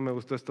 pastor, ya no me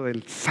gustó esto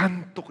del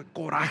santo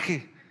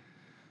coraje.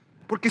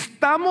 Porque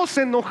estamos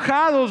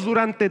enojados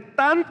durante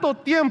tanto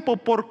tiempo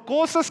por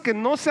cosas que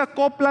no se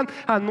acoplan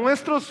a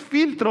nuestros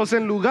filtros,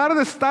 en lugar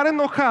de estar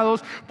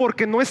enojados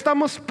porque no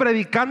estamos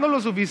predicando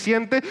lo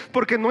suficiente,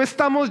 porque no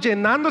estamos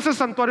llenando ese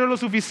santuario lo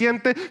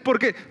suficiente,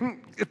 porque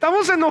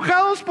estamos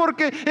enojados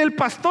porque el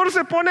pastor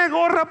se pone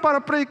gorra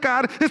para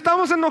predicar,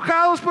 estamos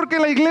enojados porque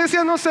la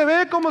iglesia no se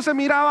ve como se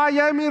miraba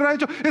allá en mi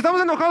rancho, estamos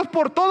enojados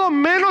por todo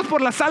menos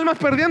por las almas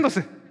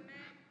perdiéndose.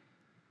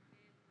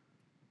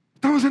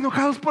 Estamos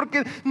enojados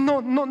porque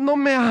no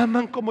me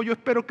aman como yo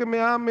espero que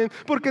me amen,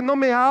 porque no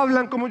me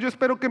hablan como yo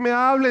espero que me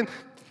hablen.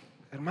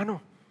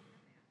 Hermano,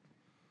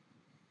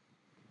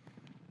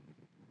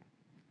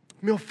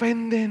 me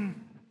ofenden.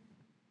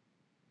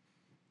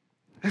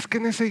 Es que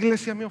en esa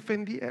iglesia me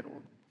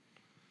ofendieron.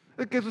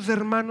 Es que sus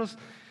hermanos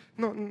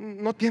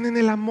no tienen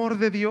el amor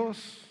de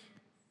Dios.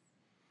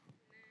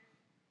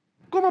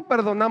 ¿Cómo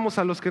perdonamos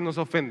a los que nos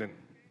ofenden?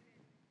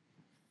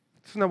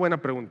 Es una buena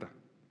pregunta.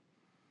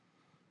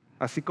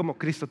 Así como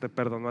Cristo te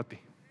perdonó a ti.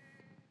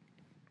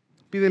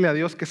 Pídele a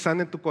Dios que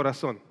sane tu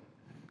corazón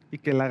y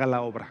que Él haga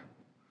la obra.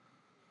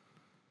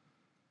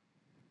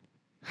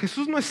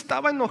 Jesús no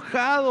estaba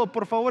enojado,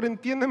 por favor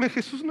entiéndeme,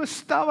 Jesús no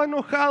estaba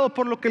enojado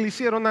por lo que le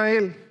hicieron a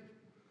Él.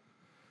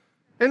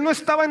 Él no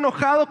estaba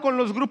enojado con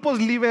los grupos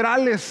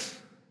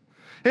liberales.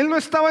 Él no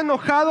estaba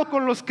enojado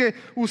con los que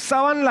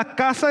usaban la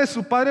casa de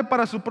su padre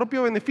para su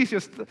propio beneficio.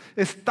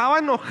 Estaba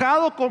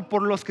enojado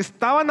por los que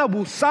estaban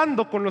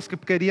abusando con los que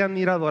querían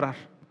ir a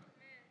adorar.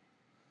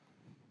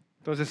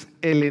 Entonces,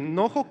 el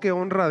enojo que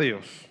honra a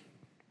Dios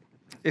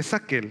es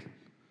aquel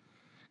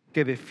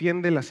que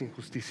defiende las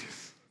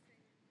injusticias,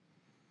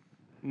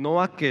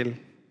 no aquel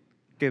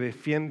que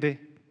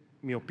defiende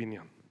mi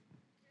opinión.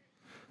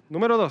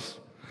 Número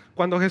 2,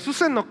 cuando Jesús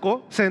se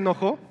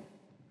enojó,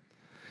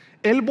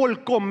 Él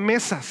volcó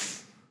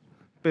mesas,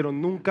 pero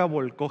nunca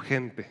volcó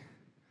gente.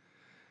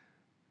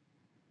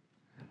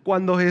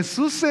 Cuando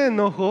Jesús se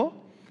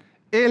enojó,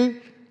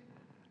 Él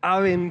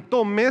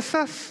aventó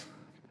mesas,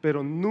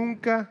 pero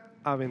nunca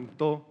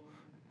aventó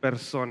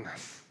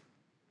personas.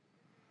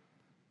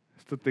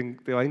 Esto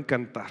te va a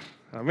encantar.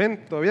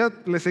 Amén. ¿Todavía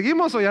le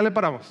seguimos o ya le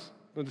paramos?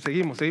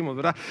 Seguimos,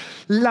 ¿verdad?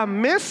 La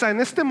mesa en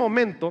este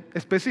momento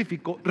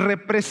específico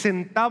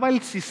representaba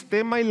el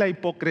sistema y la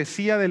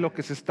hipocresía de lo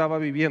que se estaba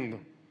viviendo.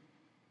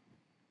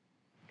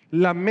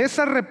 La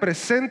mesa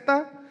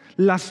representa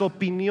las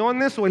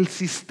opiniones o el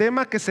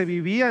sistema que se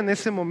vivía en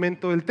ese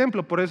momento del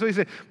templo. Por eso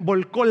dice,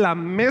 volcó la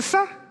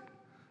mesa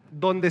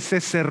donde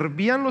se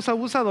servían los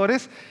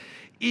abusadores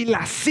y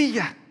la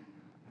silla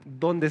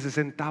donde se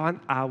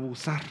sentaban a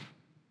abusar.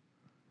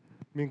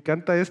 Me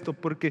encanta esto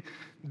porque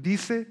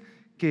dice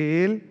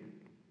que Él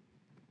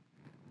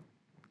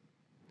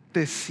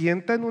te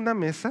sienta en una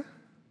mesa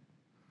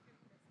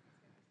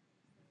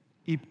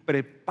y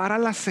prepara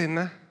la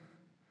cena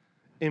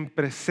en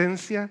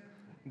presencia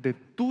de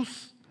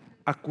tus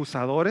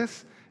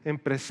acusadores, en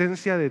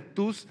presencia de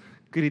tus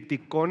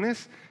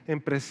criticones,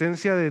 en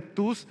presencia de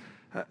tus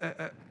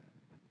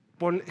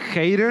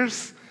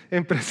haters,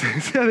 en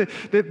presencia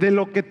de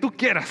lo que tú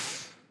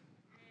quieras.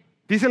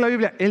 Dice la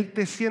Biblia, Él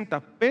te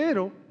sienta,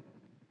 pero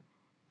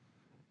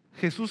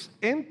Jesús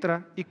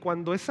entra y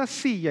cuando esa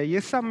silla y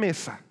esa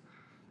mesa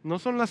no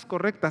son las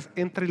correctas,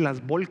 entra y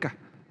las volca.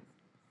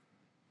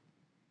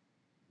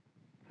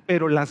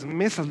 Pero las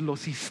mesas, los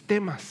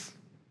sistemas,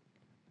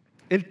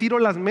 Él tiró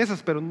las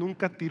mesas, pero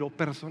nunca tiró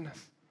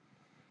personas.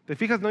 ¿Te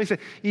fijas? No dice,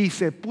 y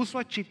se puso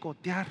a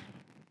chicotear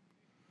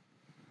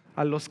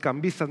a los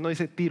cambistas. No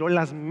dice, tiró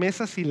las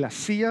mesas y las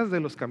sillas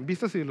de los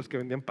cambistas y de los que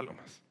vendían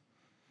palomas.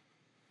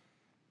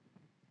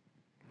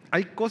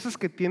 Hay cosas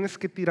que tienes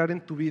que tirar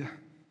en tu vida,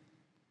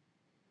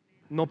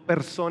 no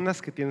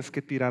personas que tienes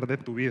que tirar de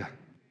tu vida.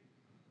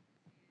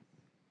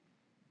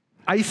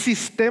 Hay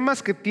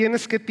sistemas que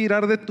tienes que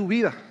tirar de tu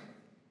vida,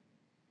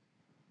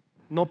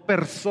 no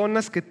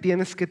personas que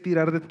tienes que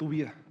tirar de tu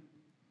vida.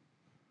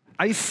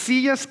 Hay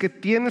sillas que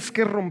tienes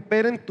que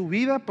romper en tu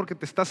vida porque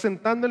te estás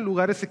sentando en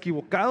lugares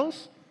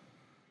equivocados,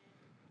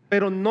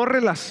 pero no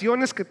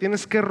relaciones que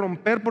tienes que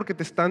romper porque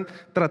te están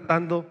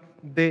tratando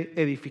de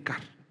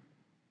edificar.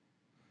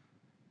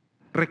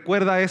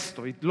 Recuerda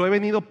esto, y lo he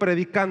venido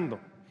predicando.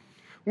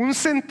 Un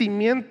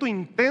sentimiento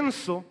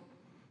intenso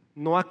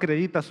no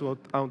acredita su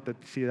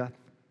autenticidad.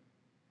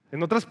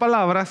 En otras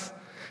palabras,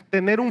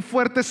 tener un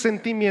fuerte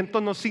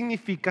sentimiento no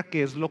significa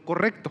que es lo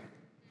correcto.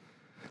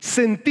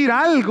 Sentir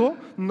algo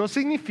no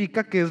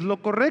significa que es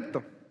lo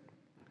correcto.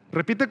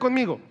 Repite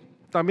conmigo.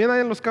 También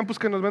hay en los campus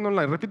que nos ven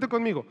online. Repite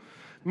conmigo.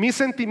 ¿Mis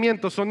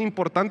sentimientos son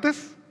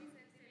importantes?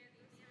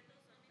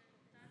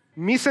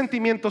 ¿Mis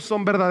sentimientos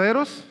son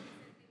verdaderos?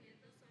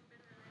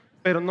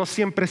 Pero no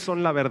siempre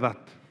son la verdad.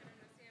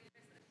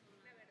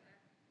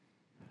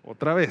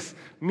 Otra vez.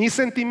 ¿Mis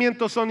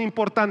sentimientos son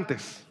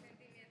importantes?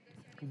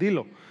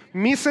 Dilo.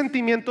 Mis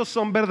sentimientos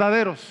son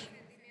verdaderos,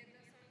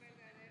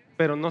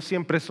 pero no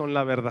siempre son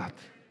la verdad.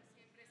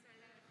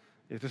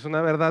 Esta es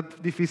una verdad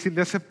difícil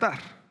de aceptar.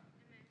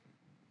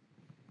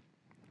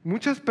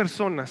 Muchas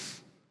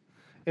personas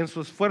en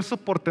su esfuerzo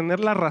por tener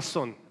la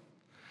razón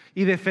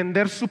y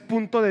defender su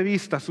punto de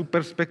vista, su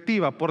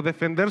perspectiva, por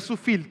defender su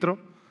filtro,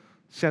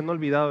 se han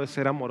olvidado de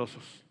ser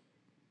amorosos.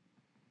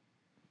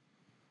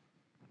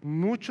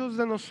 Muchos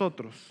de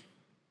nosotros,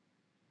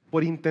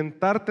 por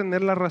intentar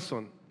tener la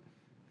razón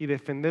y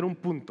defender un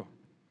punto,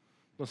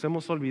 nos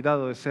hemos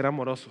olvidado de ser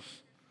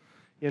amorosos.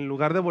 Y en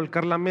lugar de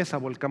volcar la mesa,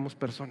 volcamos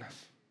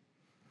personas.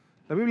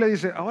 La Biblia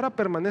dice, ahora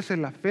permanece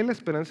la fe, la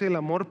esperanza y el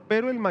amor,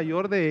 pero el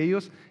mayor de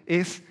ellos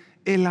es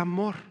el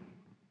amor.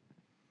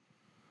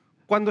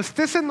 Cuando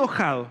estés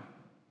enojado,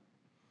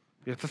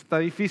 y esto está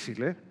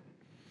difícil,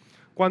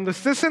 cuando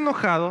estés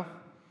enojado,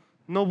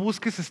 no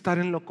busques estar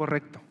en lo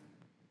correcto,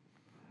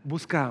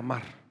 busca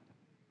amar.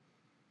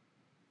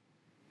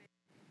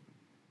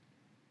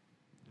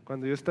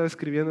 Cuando yo estaba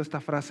escribiendo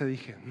esta frase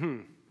dije,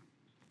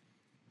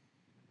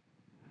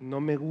 no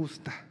me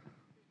gusta,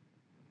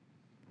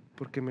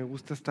 porque me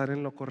gusta estar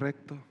en lo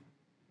correcto.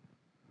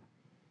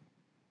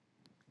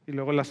 Y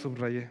luego la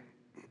subrayé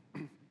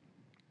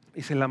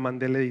y se la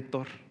mandé al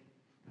editor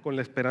con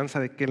la esperanza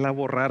de que él la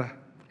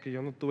borrara, porque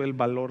yo no tuve el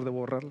valor de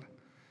borrarla.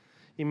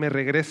 Y me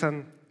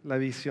regresan la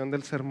edición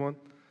del sermón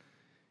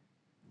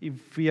y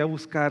fui a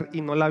buscar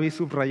y no la vi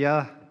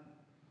subrayada.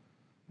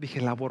 Dije,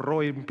 la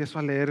borró, y empiezo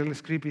a leer el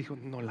script y dijo,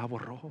 no la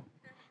borró,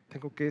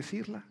 tengo que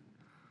decirla.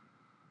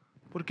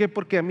 ¿Por qué?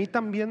 Porque a mí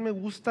también me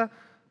gusta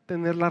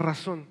tener la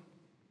razón.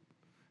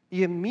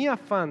 Y en mi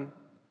afán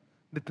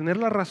de tener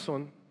la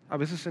razón, a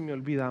veces se me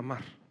olvida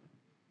amar.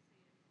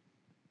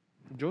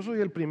 Yo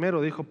soy el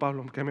primero, dijo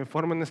Pablo, que me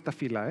formo en esta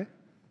fila,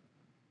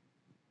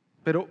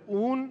 Pero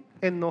un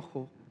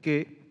enojo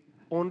que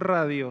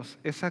honra a Dios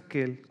es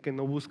aquel que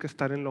no busca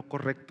estar en lo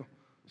correcto,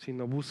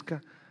 sino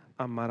busca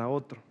amar a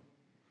otro.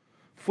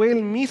 Fue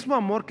el mismo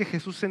amor que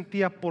Jesús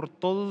sentía por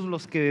todos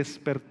los que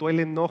despertó el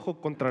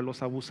enojo contra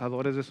los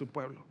abusadores de su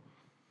pueblo.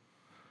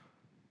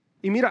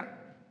 Y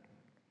mira,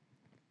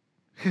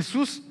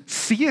 Jesús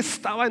sí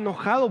estaba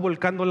enojado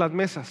volcando las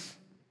mesas,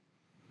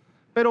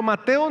 pero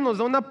Mateo nos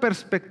da una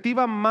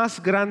perspectiva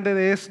más grande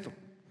de esto.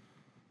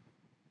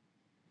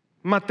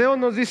 Mateo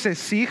nos dice,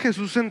 sí,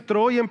 Jesús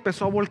entró y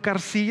empezó a volcar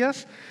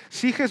sillas,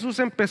 sí, Jesús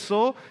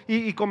empezó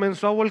y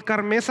comenzó a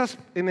volcar mesas.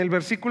 En el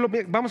versículo,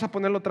 vamos a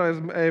ponerlo otra vez,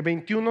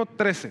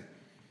 21:13,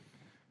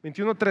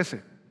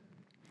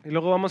 y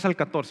luego vamos al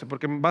 14,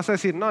 porque vas a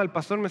decir, no, el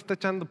pastor me está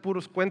echando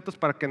puros cuentos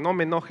para que no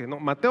me enoje.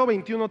 No, Mateo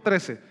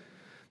 21:13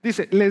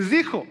 dice, les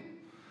dijo,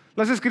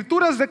 las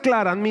escrituras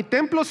declaran, mi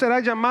templo será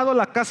llamado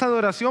la casa de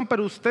oración,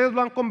 pero ustedes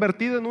lo han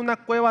convertido en una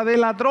cueva de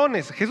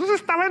ladrones. Jesús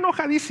estaba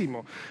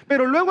enojadísimo,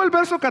 pero luego el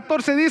verso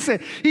 14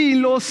 dice, y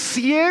los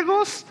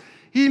ciegos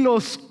y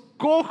los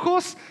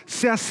cojos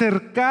se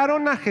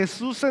acercaron a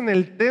Jesús en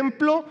el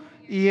templo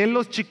y él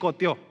los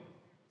chicoteó.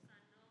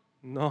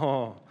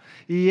 No,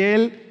 y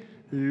él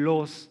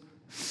los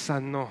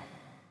sanó.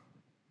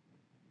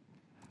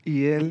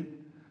 Y él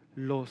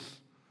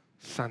los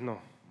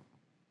sanó.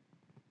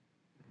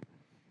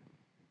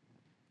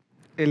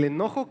 El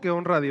enojo que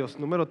honra a Dios,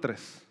 número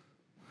 3,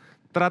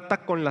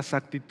 trata con las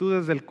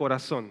actitudes del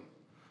corazón,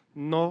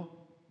 no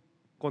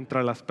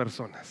contra las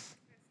personas.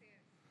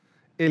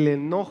 El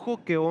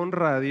enojo que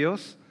honra a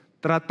Dios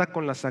trata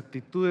con las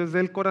actitudes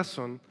del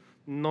corazón,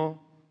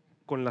 no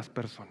con las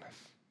personas,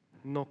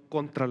 no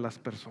contra las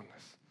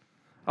personas.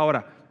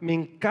 Ahora, me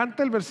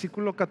encanta el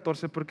versículo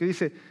 14 porque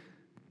dice,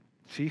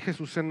 sí,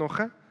 Jesús se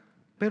enoja,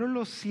 pero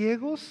los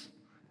ciegos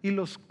y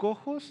los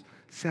cojos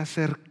se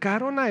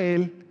acercaron a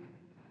él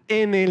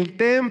en el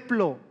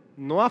templo,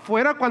 no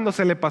afuera cuando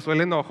se le pasó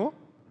el enojo.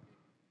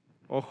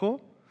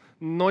 Ojo,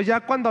 no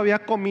ya cuando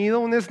había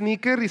comido un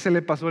sneaker y se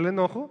le pasó el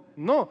enojo.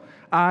 No,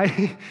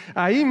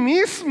 ahí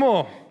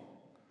mismo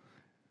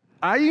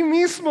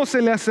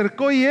se le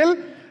acercó y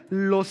él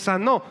lo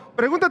sanó.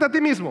 Pregúntate a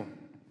ti mismo,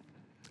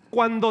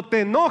 cuando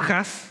te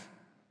enojas,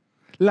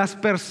 las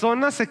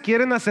personas se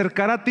quieren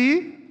acercar a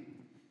ti.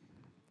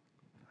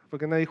 ¿Por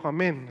qué nadie dijo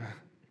amén?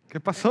 ¿Qué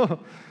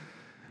pasó?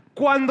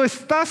 Cuando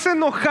estás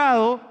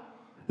enojado,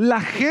 ¿la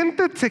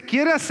gente se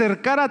quiere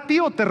acercar a ti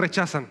o te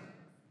rechazan?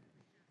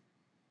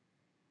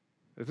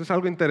 Esto es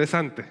algo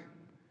interesante.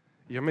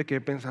 Y yo me quedé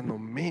pensando,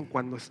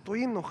 cuando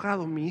estoy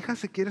enojado, ¿mi hija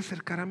se quiere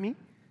acercar a mí?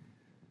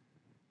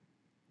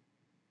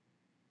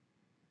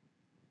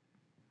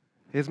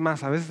 Es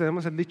más, a veces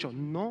tenemos el dicho,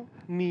 no,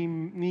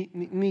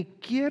 ni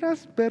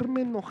quieras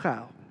verme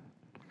enojado,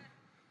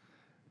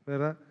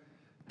 ¿verdad?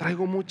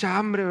 Traigo mucha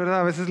hambre, ¿verdad?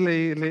 A veces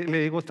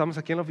le digo, estamos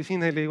aquí en la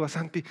oficina y le digo a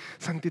Santi,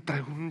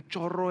 traigo un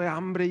chorro de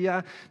hambre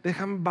ya,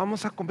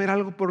 vamos a comer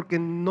algo porque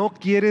no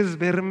quieres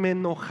verme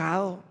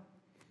enojado.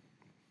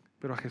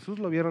 Pero a Jesús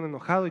lo vieron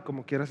enojado y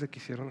como quiera se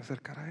quisieron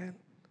acercar a él.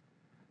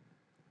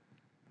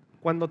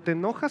 Cuando te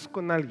enojas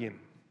con alguien,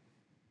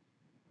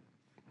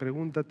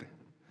 pregúntate,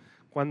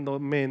 cuando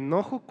me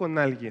enojo con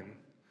alguien,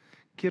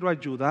 ¿quiero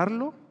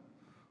ayudarlo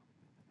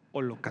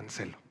o lo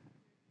cancelo?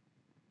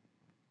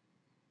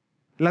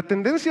 La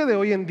tendencia de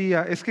hoy en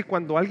día es que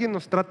cuando alguien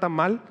nos trata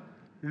mal,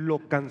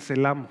 lo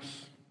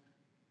cancelamos.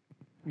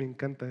 Me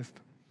encanta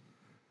esto.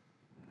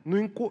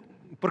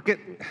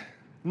 Porque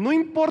No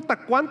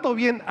importa cuánto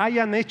bien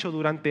hayan hecho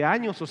durante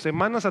años o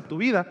semanas a tu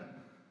vida,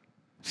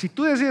 si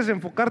tú decides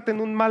enfocarte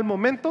en un mal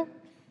momento,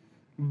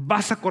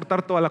 vas a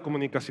cortar toda la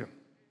comunicación.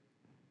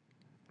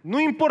 No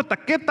importa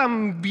qué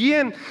tan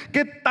bien,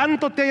 qué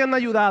tanto te hayan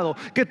ayudado,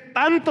 qué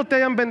tanto te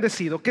hayan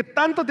bendecido, qué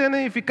tanto te hayan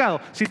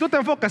edificado. Si tú te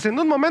enfocas en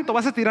un momento,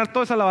 vas a tirar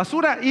todo eso a la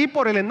basura y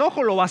por el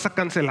enojo lo vas a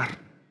cancelar.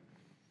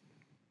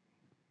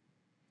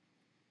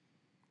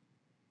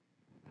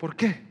 ¿Por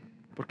qué?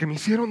 Porque me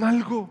hicieron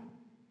algo.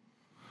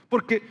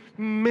 Porque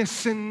me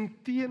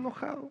sentí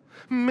enojado,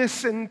 me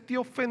sentí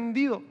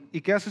ofendido.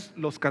 ¿Y qué haces?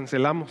 Los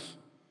cancelamos.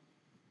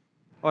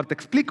 Ahora te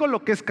explico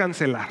lo que es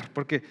cancelar,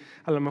 porque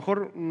a lo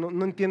mejor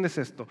no entiendes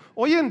esto.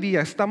 Hoy en día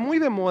está muy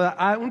de moda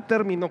un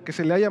término que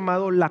se le ha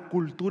llamado la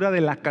cultura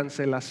de la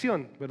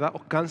cancelación, ¿verdad?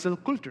 O cancel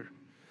culture.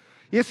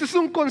 Y este es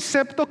un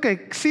concepto que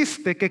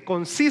existe, que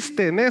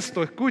consiste en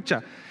esto,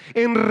 escucha,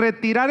 en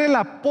retirar el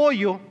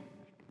apoyo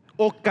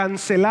o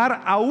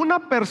cancelar a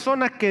una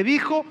persona que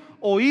dijo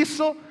o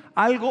hizo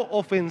algo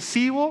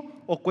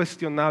ofensivo o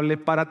cuestionable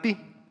para ti.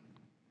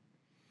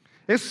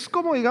 Es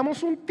como,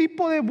 digamos, un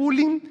tipo de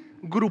bullying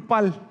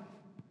grupal,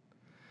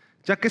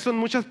 ya que son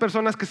muchas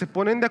personas que se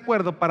ponen de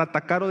acuerdo para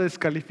atacar o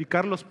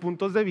descalificar los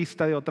puntos de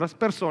vista de otras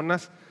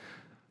personas,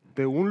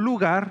 de un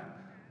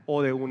lugar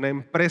o de una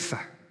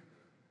empresa.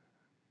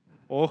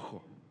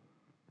 Ojo,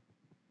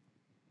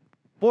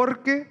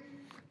 porque,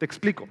 te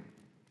explico,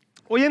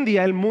 hoy en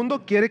día el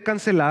mundo quiere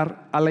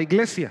cancelar a la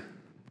iglesia.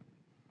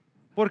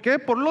 ¿Por qué?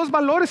 Por los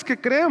valores que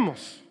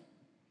creemos.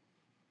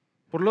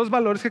 Por los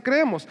valores que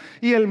creemos.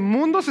 Y el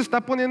mundo se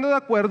está poniendo de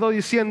acuerdo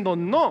diciendo,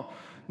 no,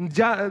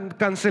 ya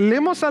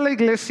cancelemos a la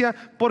iglesia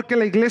porque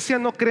la iglesia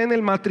no cree en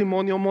el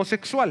matrimonio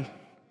homosexual.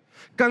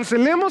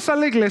 Cancelemos a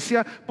la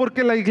iglesia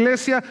porque la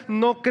iglesia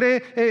no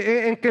cree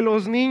en que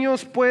los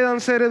niños puedan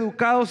ser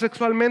educados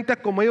sexualmente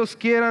a como ellos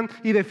quieran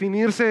y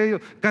definirse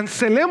ellos.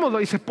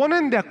 Cancelémoslo y se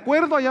ponen de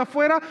acuerdo allá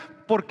afuera.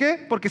 ¿Por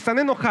qué? Porque están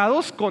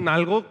enojados con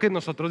algo que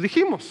nosotros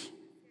dijimos.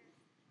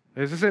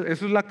 Eso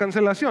es la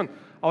cancelación.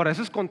 Ahora,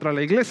 eso es contra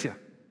la iglesia.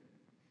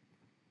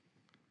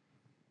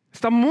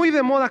 Está muy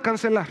de moda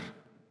cancelar.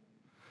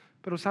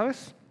 Pero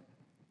 ¿sabes?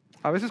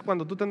 A veces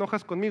cuando tú te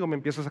enojas conmigo me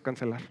empiezas a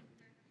cancelar.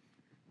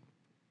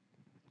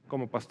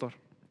 Como pastor.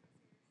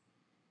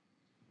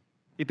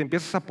 Y te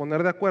empiezas a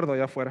poner de acuerdo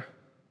allá afuera.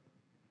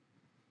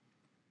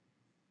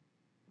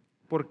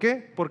 ¿Por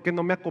qué? Porque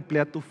no me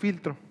acoplé a tu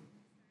filtro.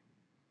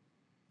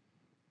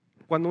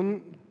 Cuando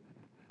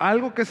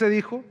algo que se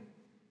dijo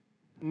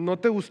no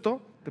te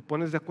gustó, te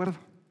pones de acuerdo.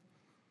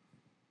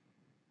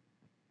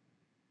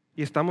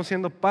 Y estamos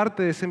siendo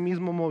parte de ese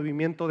mismo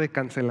movimiento de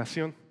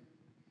cancelación.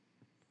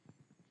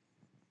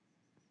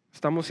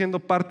 Estamos siendo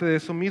parte de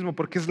eso mismo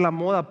porque es la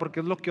moda, porque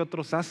es lo que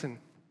otros hacen.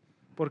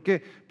 ¿Por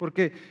qué?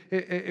 Porque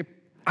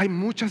hay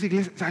muchas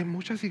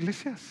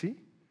iglesias,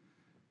 sí.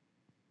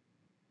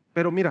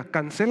 Pero mira,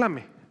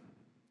 cancélame.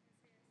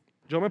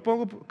 Yo me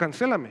pongo,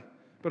 cancélame.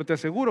 Pero te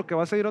aseguro que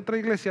vas a ir a otra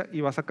iglesia y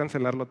vas a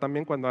cancelarlo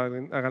también cuando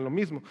hagan lo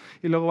mismo.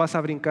 Y luego vas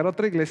a brincar a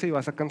otra iglesia y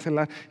vas a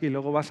cancelar. Y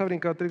luego vas a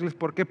brincar a otra iglesia.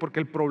 ¿Por qué?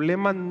 Porque el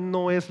problema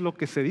no es lo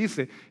que se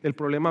dice. El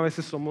problema a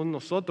veces somos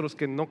nosotros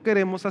que no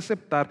queremos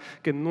aceptar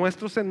que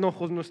nuestros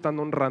enojos no están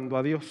honrando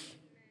a Dios.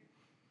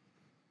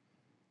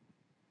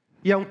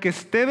 Y aunque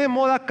esté de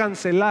moda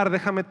cancelar,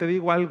 déjame te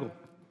digo algo.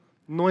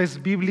 No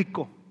es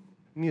bíblico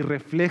ni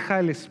refleja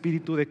el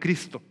Espíritu de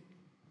Cristo.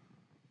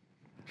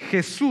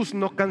 Jesús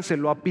no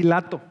canceló a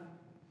Pilato.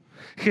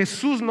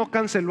 Jesús no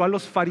canceló a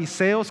los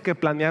fariseos que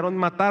planearon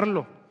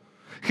matarlo.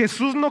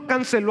 Jesús no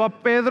canceló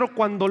a Pedro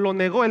cuando lo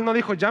negó. Él no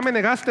dijo, ya me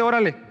negaste,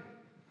 órale.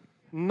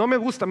 No me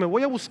gusta, me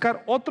voy a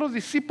buscar otros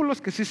discípulos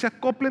que sí se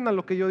acoplen a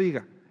lo que yo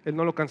diga. Él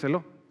no lo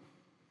canceló.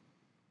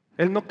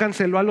 Él no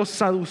canceló a los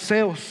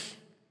saduceos.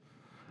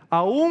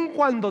 Aun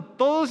cuando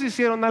todos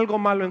hicieron algo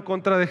malo en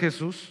contra de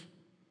Jesús,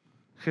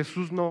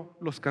 Jesús no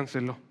los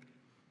canceló.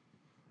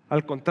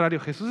 Al contrario,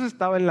 Jesús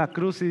estaba en la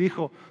cruz y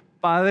dijo,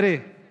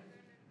 Padre,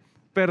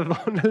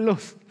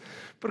 perdónalos,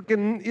 porque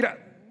mira,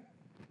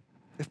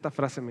 esta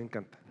frase me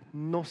encanta,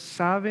 no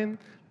saben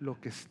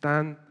lo que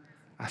están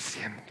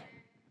haciendo.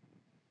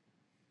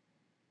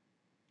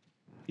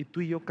 Y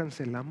tú y yo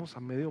cancelamos a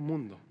medio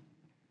mundo.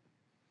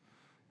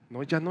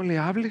 No, ya no le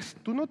hables.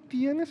 Tú no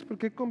tienes por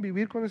qué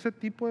convivir con ese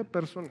tipo de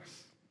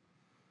personas.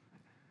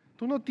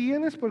 Tú no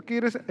tienes por qué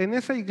ir en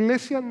esa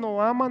iglesia,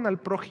 no aman al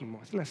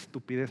prójimo. Es la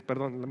estupidez,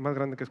 perdón, la más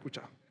grande que he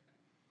escuchado.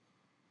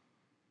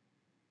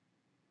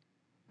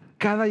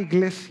 Cada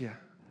iglesia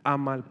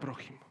ama al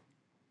prójimo,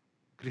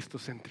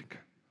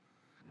 cristocéntrica.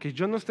 Que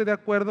yo no esté de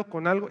acuerdo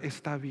con algo,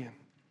 está bien.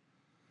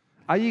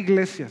 Hay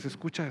iglesias,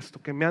 escucha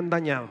esto, que me han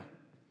dañado.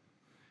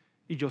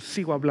 Y yo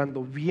sigo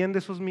hablando bien de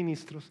esos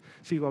ministros,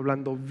 sigo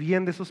hablando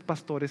bien de esos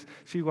pastores,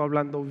 sigo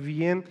hablando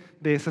bien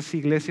de esas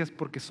iglesias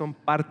porque son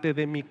parte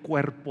de mi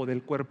cuerpo,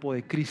 del cuerpo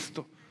de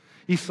Cristo.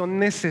 Y son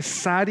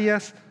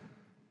necesarias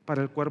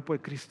para el cuerpo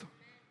de Cristo.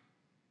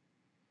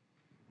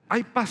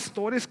 Hay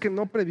pastores que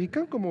no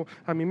predican como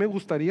a mí me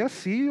gustaría,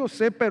 sí, yo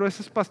sé, pero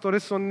esos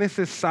pastores son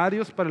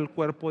necesarios para el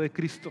cuerpo de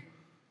Cristo.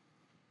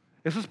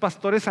 Esos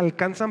pastores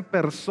alcanzan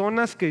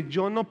personas que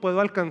yo no puedo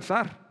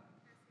alcanzar.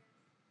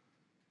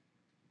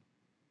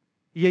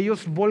 Y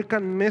ellos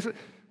volcan meses.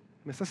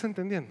 ¿Me estás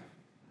entendiendo?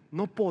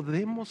 No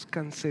podemos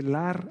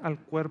cancelar al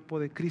cuerpo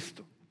de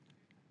Cristo.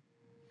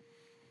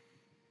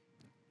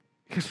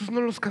 Jesús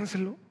no los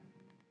canceló.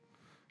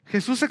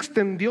 Jesús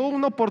extendió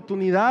una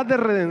oportunidad de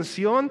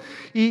redención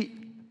y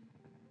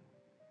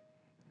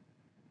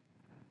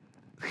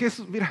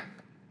Jesús, mira,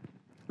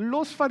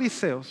 los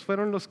fariseos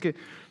fueron los que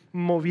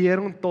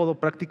movieron todo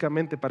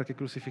prácticamente para que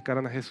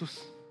crucificaran a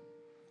Jesús.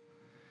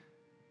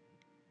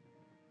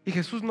 Y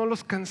Jesús no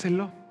los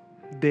canceló.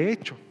 De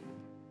hecho,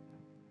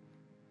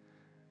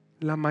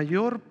 la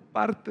mayor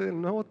parte del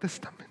Nuevo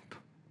Testamento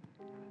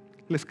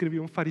le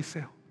escribió un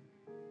fariseo.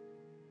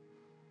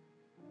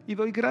 Y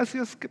doy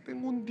gracias que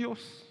tengo un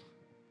Dios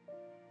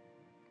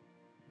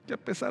que a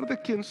pesar de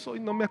quién soy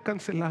no me ha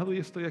cancelado y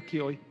estoy aquí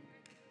hoy.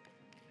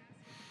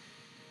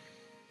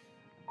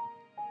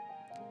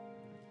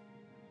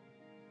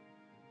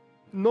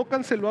 No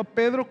canceló a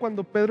Pedro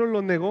cuando Pedro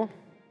lo negó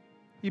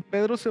y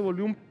Pedro se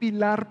volvió un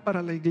pilar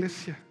para la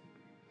iglesia.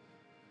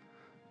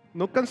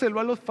 No canceló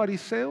a los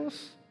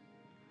fariseos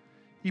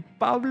y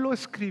Pablo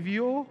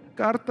escribió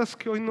cartas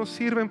que hoy nos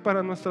sirven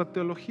para nuestra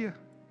teología.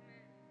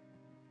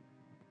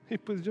 Y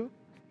pues yo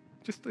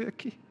estoy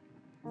aquí.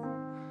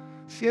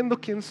 Siendo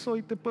quien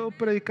soy, te puedo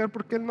predicar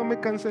porque Él no me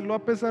canceló a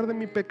pesar de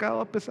mi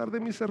pecado, a pesar de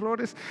mis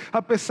errores,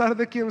 a pesar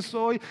de quien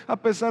soy, a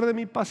pesar de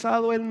mi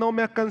pasado. Él no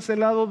me ha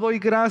cancelado. Doy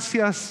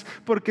gracias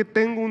porque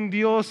tengo un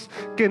Dios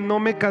que no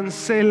me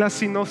cancela,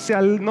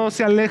 no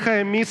se aleja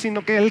de mí,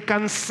 sino que Él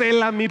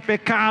cancela mi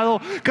pecado,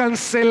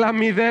 cancela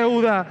mi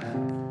deuda.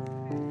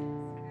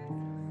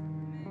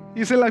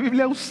 Dice la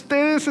Biblia: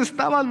 ustedes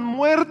estaban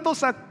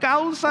muertos a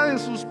causa de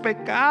sus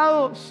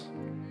pecados,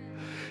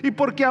 y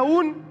porque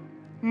aún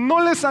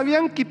no les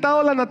habían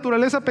quitado la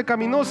naturaleza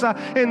pecaminosa,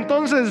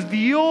 entonces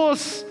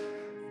Dios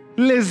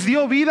les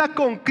dio vida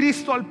con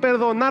Cristo al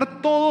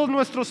perdonar todos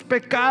nuestros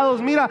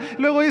pecados. Mira,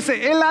 luego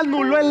dice: Él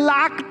anuló el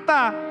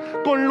acta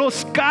con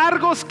los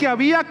cargos que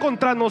había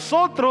contra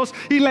nosotros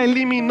y la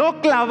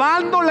eliminó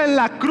clavándola en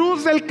la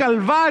cruz del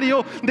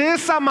Calvario. De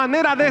esa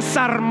manera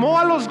desarmó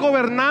a los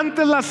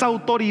gobernantes, las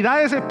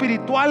autoridades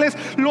espirituales,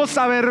 los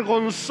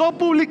avergonzó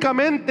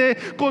públicamente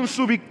con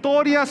su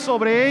victoria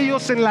sobre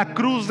ellos en la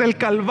cruz del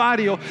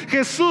Calvario.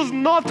 Jesús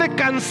no te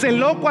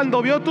canceló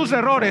cuando vio tus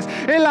errores.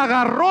 Él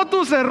agarró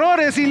tus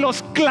errores y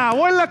los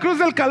clavó en la cruz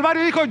del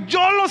Calvario y dijo: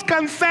 yo los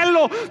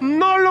cancelo,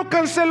 no lo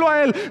cancelo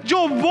a Él.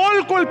 Yo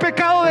volco el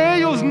pecado de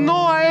ellos,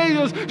 no a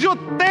ellos. Yo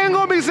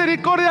tengo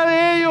misericordia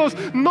de ellos,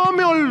 no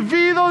me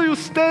olvido de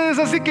ustedes.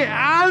 Así que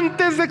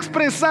antes de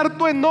expresar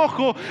tu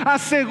enojo,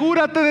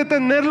 asegúrate de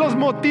tener los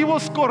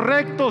motivos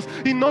correctos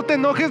y no te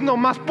enojes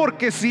nomás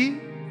porque sí.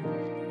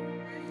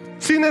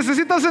 Si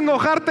necesitas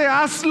enojarte,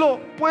 hazlo,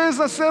 puedes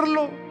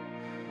hacerlo.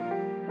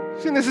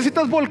 Si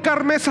necesitas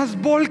volcar mesas,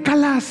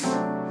 vólcalas,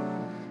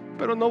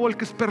 pero no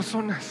volques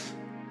personas.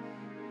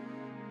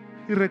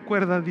 Y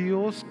recuerda,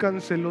 Dios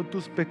canceló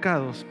tus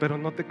pecados, pero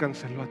no te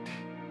canceló a ti.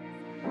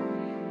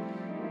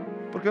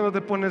 ¿Por qué no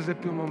te pones de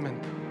pie un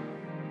momento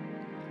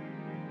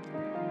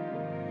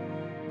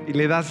y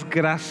le das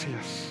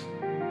gracias?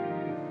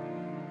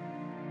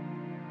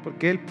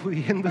 Porque Él,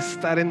 pudiendo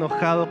estar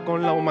enojado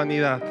con la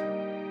humanidad,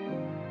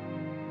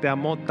 te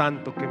amó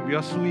tanto que envió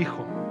a su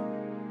Hijo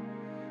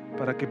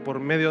para que por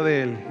medio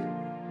de Él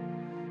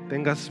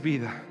tengas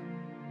vida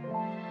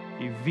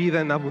y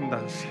vida en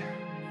abundancia.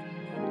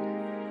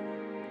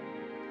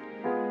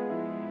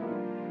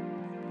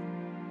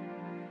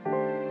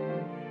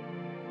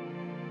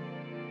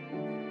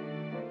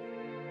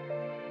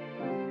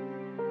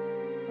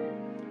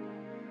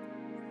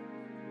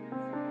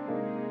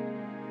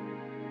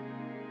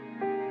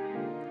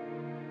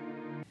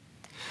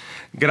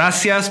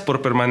 Gracias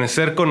por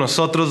permanecer con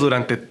nosotros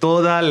durante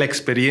toda la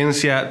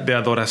experiencia de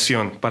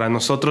adoración. Para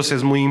nosotros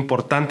es muy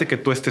importante que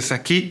tú estés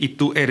aquí y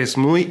tú eres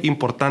muy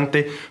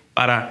importante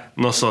para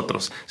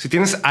nosotros. Si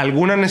tienes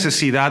alguna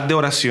necesidad de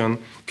oración,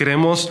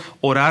 queremos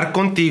orar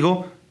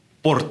contigo,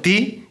 por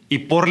ti y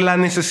por la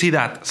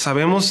necesidad.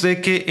 Sabemos de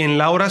que en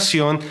la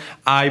oración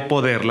hay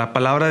poder. La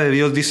palabra de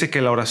Dios dice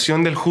que la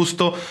oración del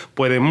justo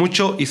puede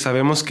mucho y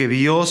sabemos que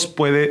Dios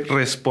puede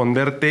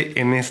responderte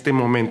en este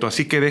momento.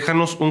 Así que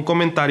déjanos un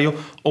comentario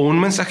o un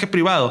mensaje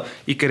privado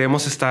y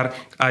queremos estar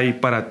ahí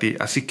para ti.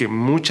 Así que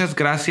muchas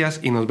gracias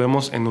y nos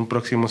vemos en un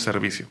próximo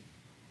servicio.